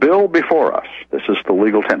 "The bill before us," this is the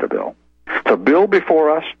legal tender bill, "the bill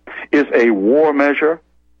before us is a war measure,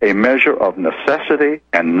 a measure of necessity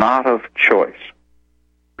and not of choice.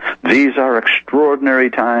 These are extraordinary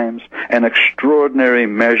times, and extraordinary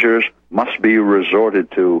measures must be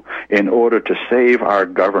resorted to in order to save our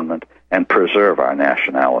government and preserve our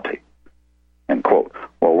nationality." End quote.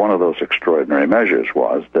 Well, one of those extraordinary measures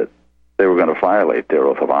was that they were going to violate their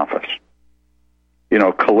oath of office. You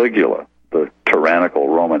know, Caligula, the tyrannical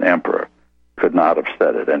Roman emperor, could not have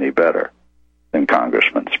said it any better than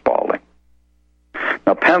Congressman Spaulding.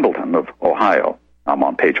 Now, Pendleton of Ohio, I'm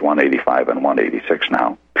on page 185 and 186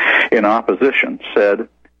 now, in opposition said,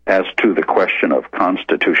 as to the question of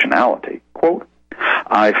constitutionality, quote,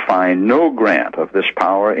 I find no grant of this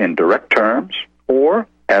power in direct terms or,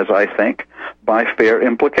 as I think, by fair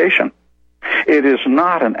implication. It is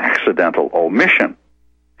not an accidental omission.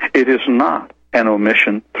 It is not an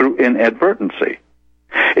omission through inadvertency.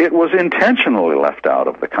 It was intentionally left out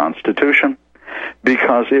of the Constitution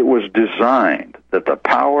because it was designed that the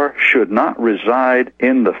power should not reside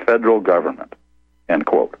in the federal government, end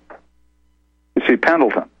quote. You see,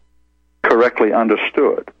 Pendleton correctly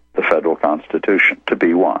understood the federal Constitution to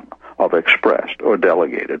be one of expressed or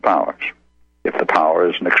delegated powers. If the power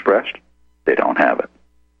isn't expressed, they don't have it.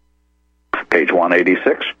 Page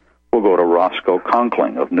 186, we'll go to Roscoe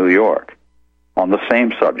Conkling of New York on the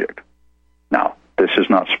same subject. Now, this is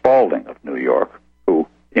not Spaulding of New York, who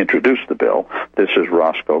introduced the bill. This is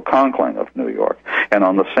Roscoe Conkling of New York. And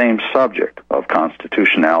on the same subject of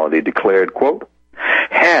constitutionality declared, quote,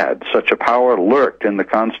 had such a power lurked in the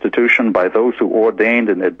Constitution by those who ordained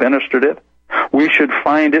and administered it, we should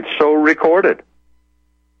find it so recorded.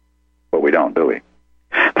 But we don't, do we?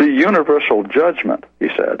 The universal judgment, he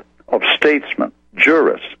said, of statesmen,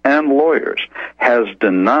 jurists, and lawyers has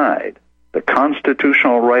denied the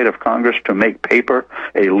constitutional right of Congress to make paper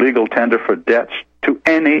a legal tender for debts to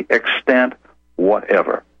any extent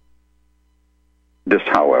whatever. This,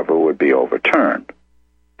 however, would be overturned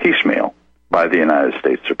piecemeal by the United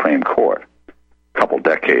States Supreme Court a couple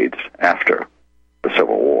decades after the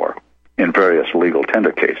Civil War in various legal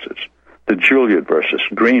tender cases, the Juliet versus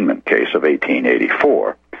Greenman case of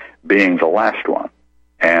 1884 being the last one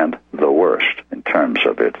and the worst in terms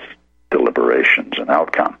of its deliberations and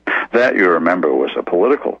outcome. That, you remember, was a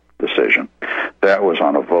political decision. That was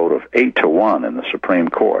on a vote of 8-1 in the Supreme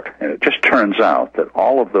Court. And it just turns out that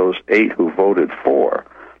all of those 8 who voted for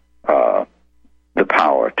the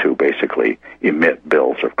power to basically emit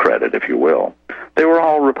bills of credit, if you will, they were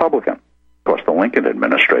all Republican. Of course, the Lincoln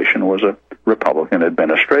administration was a Republican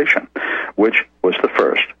administration, which was the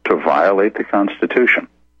first to violate the Constitution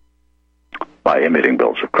by emitting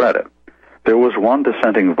bills of credit. There was one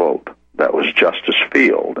dissenting vote. That was Justice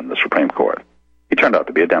Field in the Supreme Court. He turned out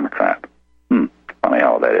to be a Democrat. Funny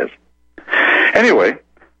how that is. Anyway,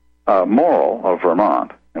 Morrill of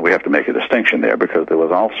Vermont, and we have to make a distinction there because there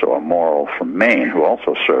was also a Morrill from Maine who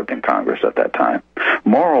also served in Congress at that time.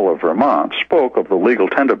 Morrill of Vermont spoke of the legal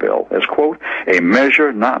tender bill as, quote, a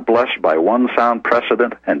measure not blessed by one sound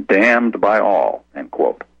precedent and damned by all, end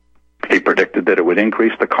quote. He predicted that it would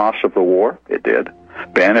increase the cost of the war. It did.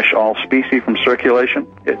 Banish all specie from circulation.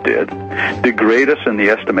 It did. Degrade us in the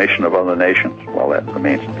estimation of other nations. Well, that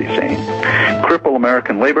remains to be seen. Cripple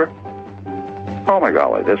American labor. Oh, my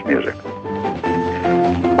golly, there's music.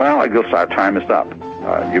 Well, I guess our time is up.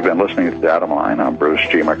 You've been listening to Datum Line. I'm Bruce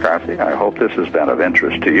G. McCarthy. I hope this has been of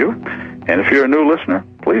interest to you. And if you're a new listener,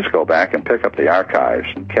 please go back and pick up the archives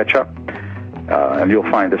and catch up. And you'll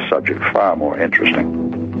find this subject far more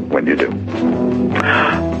interesting when you do.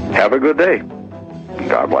 Have a good day.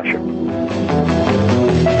 God bless you.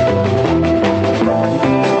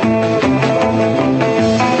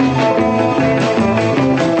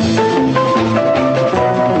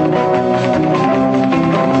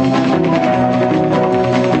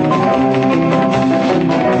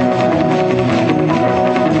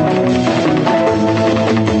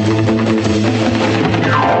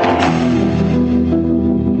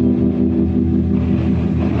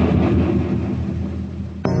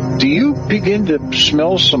 Begin to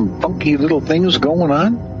smell some funky little things going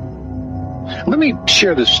on? Let me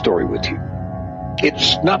share this story with you.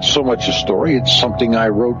 It's not so much a story, it's something I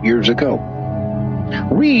wrote years ago.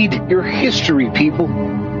 Read your history, people.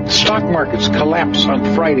 Stock markets collapse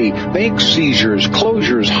on Friday. Bank seizures,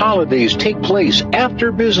 closures, holidays take place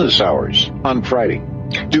after business hours on Friday.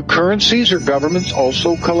 Do currencies or governments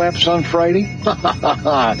also collapse on Friday?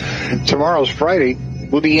 Tomorrow's Friday.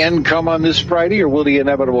 Will the end come on this Friday, or will the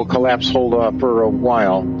inevitable collapse hold off for a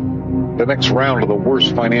while? The next round of the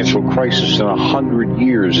worst financial crisis in 100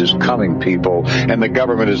 years is coming, people, and the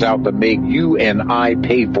government is out to make you and I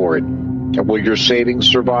pay for it. And will your savings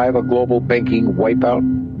survive a global banking wipeout?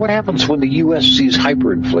 What happens when the U.S. sees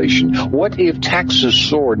hyperinflation? What if taxes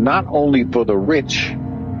soar not only for the rich?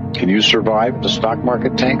 Can you survive if the stock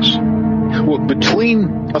market tanks? Look,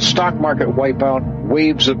 between a stock market wipeout,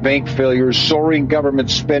 waves of bank failures, soaring government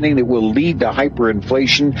spending that will lead to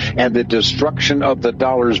hyperinflation, and the destruction of the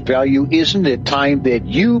dollar's value, isn't it time that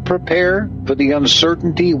you prepare for the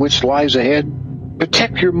uncertainty which lies ahead?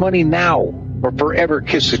 Protect your money now, or forever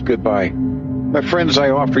kiss it goodbye. My friends,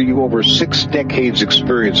 I offer you over 6 decades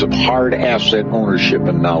experience of hard asset ownership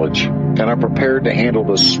and knowledge, and I'm prepared to handle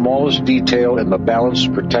the smallest detail in the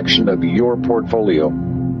balanced protection of your portfolio.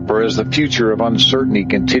 For as the future of uncertainty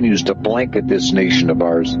continues to blanket this nation of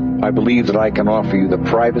ours, I believe that I can offer you the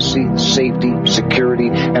privacy, safety, security,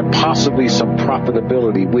 and possibly some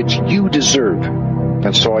profitability which you deserve.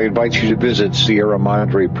 And so I invite you to visit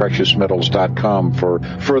SierraMadrePreciousMetals.com for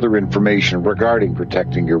further information regarding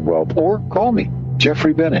protecting your wealth. Or call me,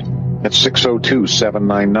 Jeffrey Bennett, at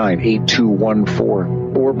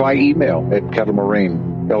 602-799-8214. Or by email at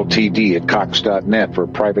kettlemoraineLTD@cox.net for a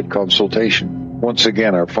private consultation. Once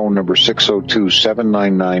again, our phone number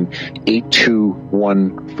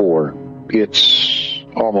 602-799-8214. It's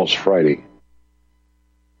almost Friday.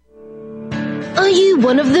 Are you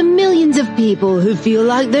one of the millions of people who feel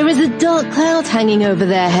like there is a dark cloud hanging over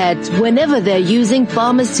their heads whenever they're using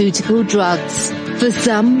pharmaceutical drugs? For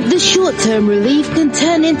some, the short-term relief can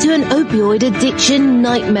turn into an opioid addiction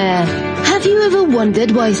nightmare. Have you ever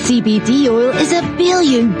wondered why CBD oil is a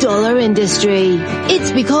billion-dollar industry?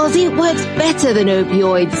 It's because it works better than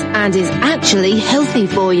opioids and is actually healthy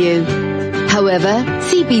for you. However,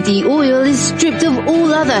 CBD oil is stripped of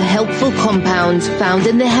all other helpful compounds found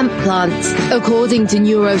in the hemp plant. According to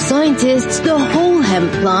neuroscientists, the whole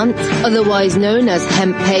hemp plant, otherwise known as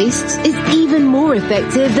hemp paste, is even more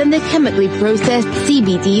effective than the chemically processed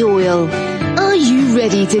CBD oil. Are you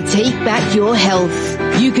ready to take back your health?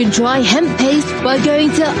 You can try hemp paste by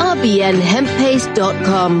going to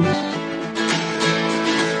rbnhemppaste.com.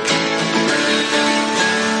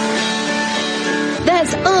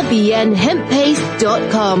 That's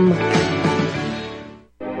rbnhemppaste.com.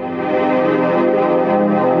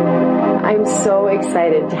 I'm so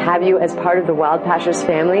excited to have you as part of the Wild Pastures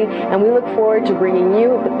family, and we look forward to bringing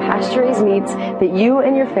you the pasture-raised meats that you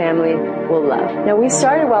and your family will love. Now, we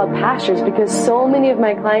started Wild Pastures because so many of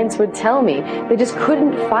my clients would tell me they just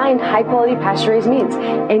couldn't find high-quality pasture-raised meats,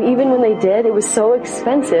 and even when they did, it was so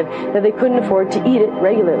expensive that they couldn't afford to eat it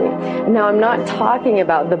regularly. Now, I'm not talking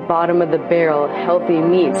about the bottom-of-the-barrel healthy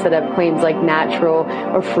meats that have claims like natural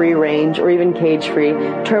or free-range or even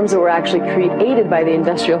cage-free, terms that were actually created by the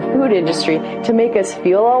industrial food industry to make us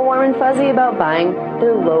feel all warm and fuzzy about buying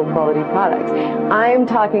their low-quality products. I'm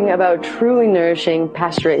talking about truly nourishing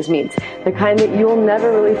pasture-raised meats, the kind that you'll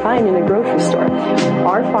never really find in a grocery store.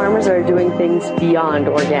 Our farmers are doing things beyond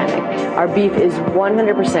organic. Our beef is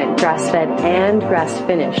 100% grass-fed and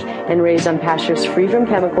grass-finished and raised on pastures free from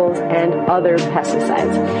chemicals and other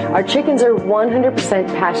pesticides. Our chickens are 100%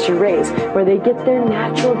 pasture-raised, where they get their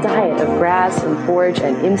natural diet of grass and forage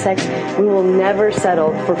and insects. We will never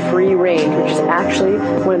settle for free range, which is actually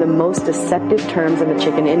one of the most deceptive terms in the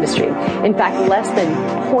chicken industry. In fact, less than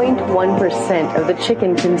 0.1% of the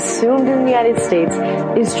chicken consumed in the United States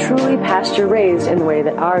is truly pasture-raised in the way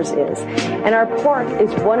that ours is. And our pork is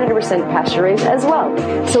 100% pasture-raised as well.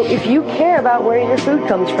 So if you care about where your food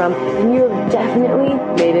comes from, then you have definitely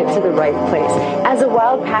made it to the right place. As a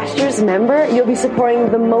Wild Pastures member, you'll be supporting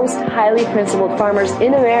the most highly principled farmers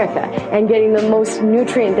in America and getting the most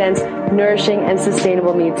nutrient-dense, nourishing, and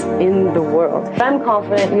sustainable meats in the world. I'm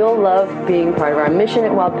confident you'll love being part of our mission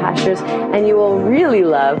at Wild Pastures, and you will really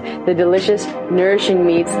love the delicious, nourishing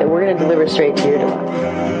meats that we're going to deliver straight to your door.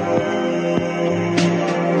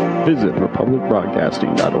 Visit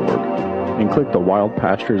republicbroadcasting.org and click the Wild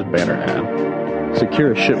Pastures banner ad.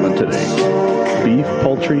 Secure a shipment today. Beef,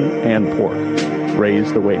 poultry, and pork,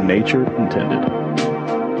 raised the way nature intended.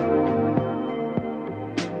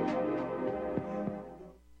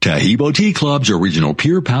 Tahibo Tea Club's original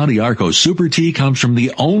Pure Pau d'Arco Super Tea comes from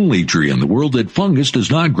the only tree in the world that fungus does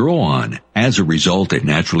not grow on. As a result, it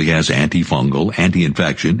naturally has antifungal,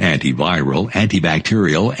 anti-infection, antiviral,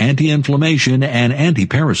 antibacterial, anti-inflammation, and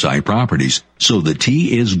anti-parasite properties. So the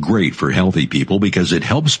tea is great for healthy people because it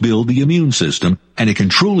helps build the immune system, and it can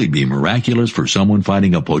truly be miraculous for someone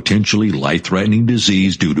fighting a potentially life-threatening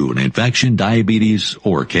disease due to an infection, diabetes,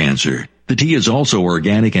 or cancer. The tea is also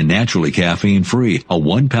organic and naturally caffeine-free. A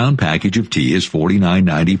 1-pound package of tea is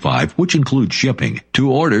 $49.95, which includes shipping.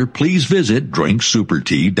 To order, please visit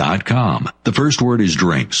drinksupertea.com. The first word is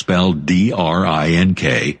drink, spelled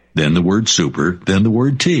D-R-I-N-K, then the word super, then the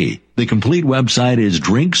word tea. The complete website is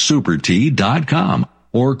drinksupertea.com.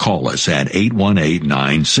 or call us at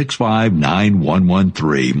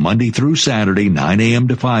 818-965-9113, Monday through Saturday, 9 a.m.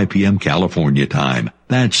 to 5 p.m. California time.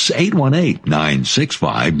 That's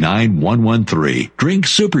 818-965-9113.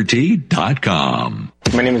 DrinkSuperTea.com.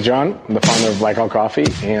 My name is John. I'm the founder of Blackout Coffee,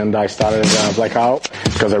 and I started Blackout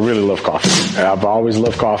because I really love coffee. I've always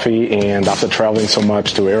loved coffee, and after traveling so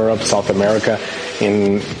much to Europe, South America,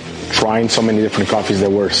 and trying so many different coffees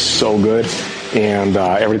that were so good, and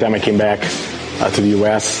every time I came back to the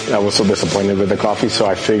U.S., I was so disappointed with the coffee, so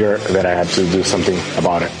I figured that I had to do something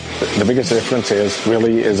about it. The biggest difference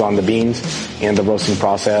is on the beans and the roasting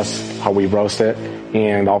process, how we roast it,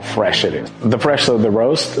 and how fresh it is. The fresher the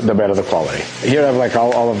roast, the better the quality. Here I have like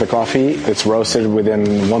all of the coffee. It's roasted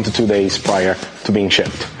within 1 to 2 days prior to being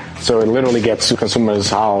shipped. So it literally gets to consumer's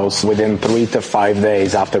house within 3 to 5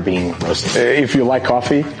 days after being roasted. If you like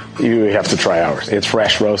coffee, you have to try ours. It's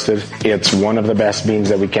fresh roasted. It's one of the best beans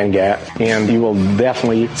that we can get, and you will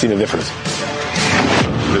definitely see the difference.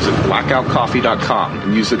 Visit blackoutcoffee.com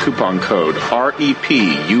and use the coupon code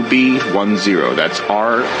REPUB10. That's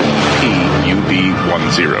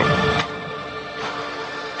REPUB10.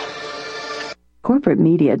 Corporate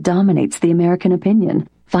media dominates the American opinion.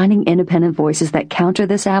 Finding independent voices that counter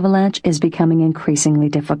this avalanche is becoming increasingly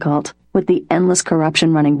difficult. With the endless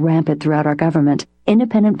corruption running rampant throughout our government,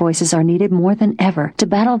 independent voices are needed more than ever to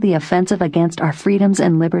battle the offensive against our freedoms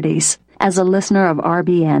and liberties. As a listener of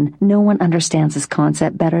RBN, no one understands this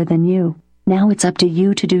concept better than you. Now it's up to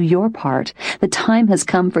you to do your part. The time has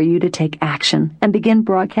come for you to take action and begin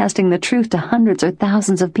broadcasting the truth to hundreds or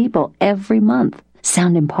thousands of people every month.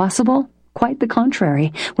 Sound impossible? Quite the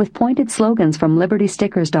contrary. With pointed slogans from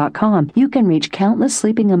LibertyStickers.com, you can reach countless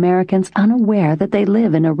sleeping Americans unaware that they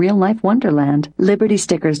live in a real-life wonderland.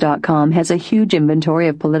 LibertyStickers.com has a huge inventory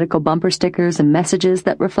of political bumper stickers and messages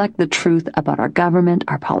that reflect the truth about our government,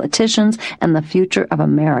 our politicians, and the future of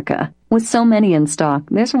America. With so many in stock,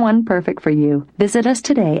 there's one perfect for you. Visit us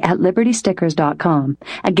today at LibertyStickers.com.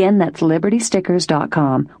 Again, that's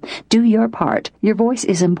LibertyStickers.com. Do your part. Your voice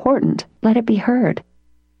is important. Let it be heard.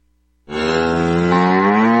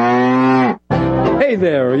 Hey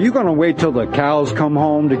there, are you going to wait till the cows come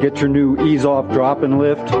home to get your new ease-off drop-and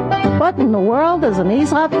lift? What in the world is an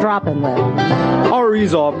ease-off drop-and lift? Our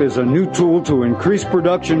ease-off is a new tool to increase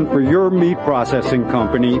production for your meat processing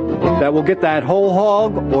company that will get that whole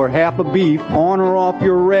hog or half a beef on or off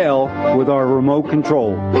your rail with our remote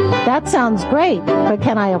control. That sounds great, but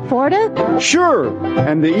can I afford it? Sure,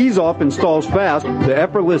 and the ease-off installs fast. The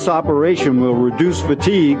effortless operation will reduce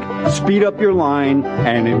fatigue, speed up your line,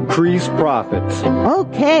 and increase profits.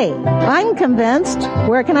 Okay, I'm convinced.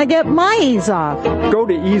 Where can I get my ease-off? Go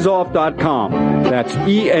to easeoff.com. That's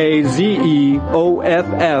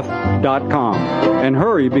EAZEOFF.com. And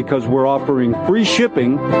hurry because we're offering free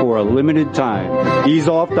shipping for a limited time.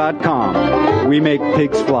 Easeoff.com. We make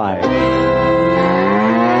pigs fly.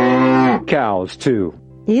 Cows, too.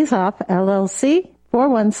 Easeoff, LLC,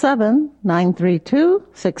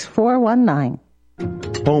 417-932-6419.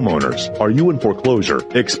 Homeowners, are you in foreclosure,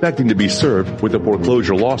 expecting to be served with a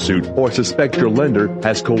foreclosure lawsuit, or suspect your lender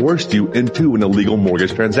has coerced you into an illegal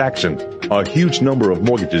mortgage transaction? A huge number of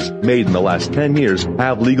mortgages made in the last 10 years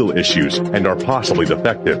have legal issues and are possibly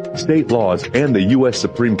defective. State laws and the U.S.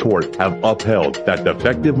 Supreme Court have upheld that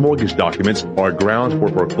defective mortgage documents are grounds for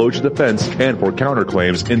foreclosure defense and for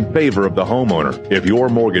counterclaims in favor of the homeowner. If your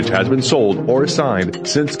mortgage has been sold or assigned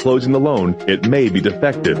since closing the loan, it may be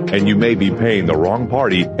defective and you may be paying the wrong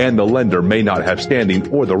party, and the lender may not have standing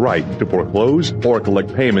or the right to foreclose or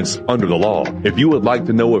collect payments under the law. If you would like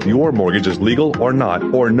to know if your mortgage is legal or not,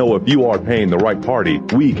 or know if you are paying the right party,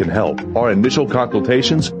 we can help. Our initial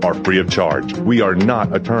consultations are free of charge. We are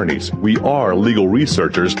not attorneys. We are legal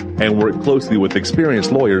researchers and work closely with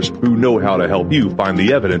experienced lawyers who know how to help you find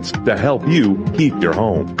the evidence to help you keep your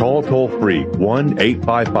home. Call toll-free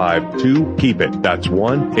 1-855-2-KEEP-IT. That's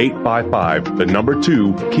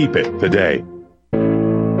 1-855-2-KEEP-IT today.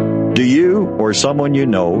 Do you or someone you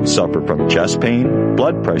know suffer from chest pain,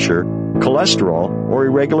 blood pressure, cholesterol, or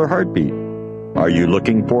irregular heartbeat? Are you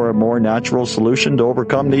looking for a more natural solution to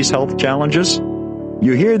overcome these health challenges?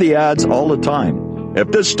 You hear the ads all the time.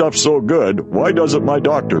 If this stuff's so good, why doesn't my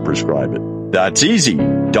doctor prescribe it? That's easy.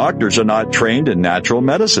 Doctors are not trained in natural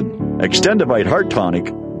medicine. Extendivite Heart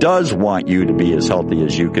Tonic does want you to be as healthy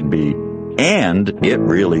as you can be, and it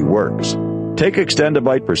really works. Take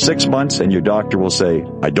Extendivite for 6 months and your doctor will say,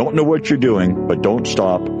 I don't know what you're doing, but don't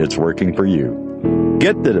stop. It's working for you.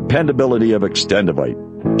 Get the dependability of Extendivite.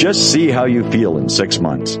 Just see how you feel in 6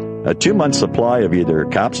 months. A 2-month supply of either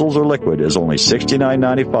capsules or liquid is only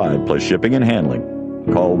 $69.95 plus shipping and handling.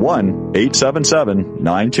 Call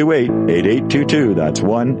 1-877-928-8822. That's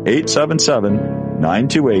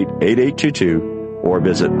 1-877-928-8822. Or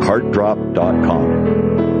visit heartdrop.com.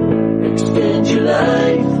 Extend your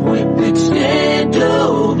life with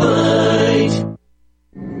Extendovite.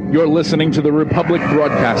 You're listening to the Republic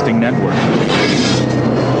Broadcasting Network.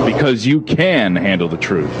 Because you can handle the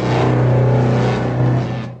truth.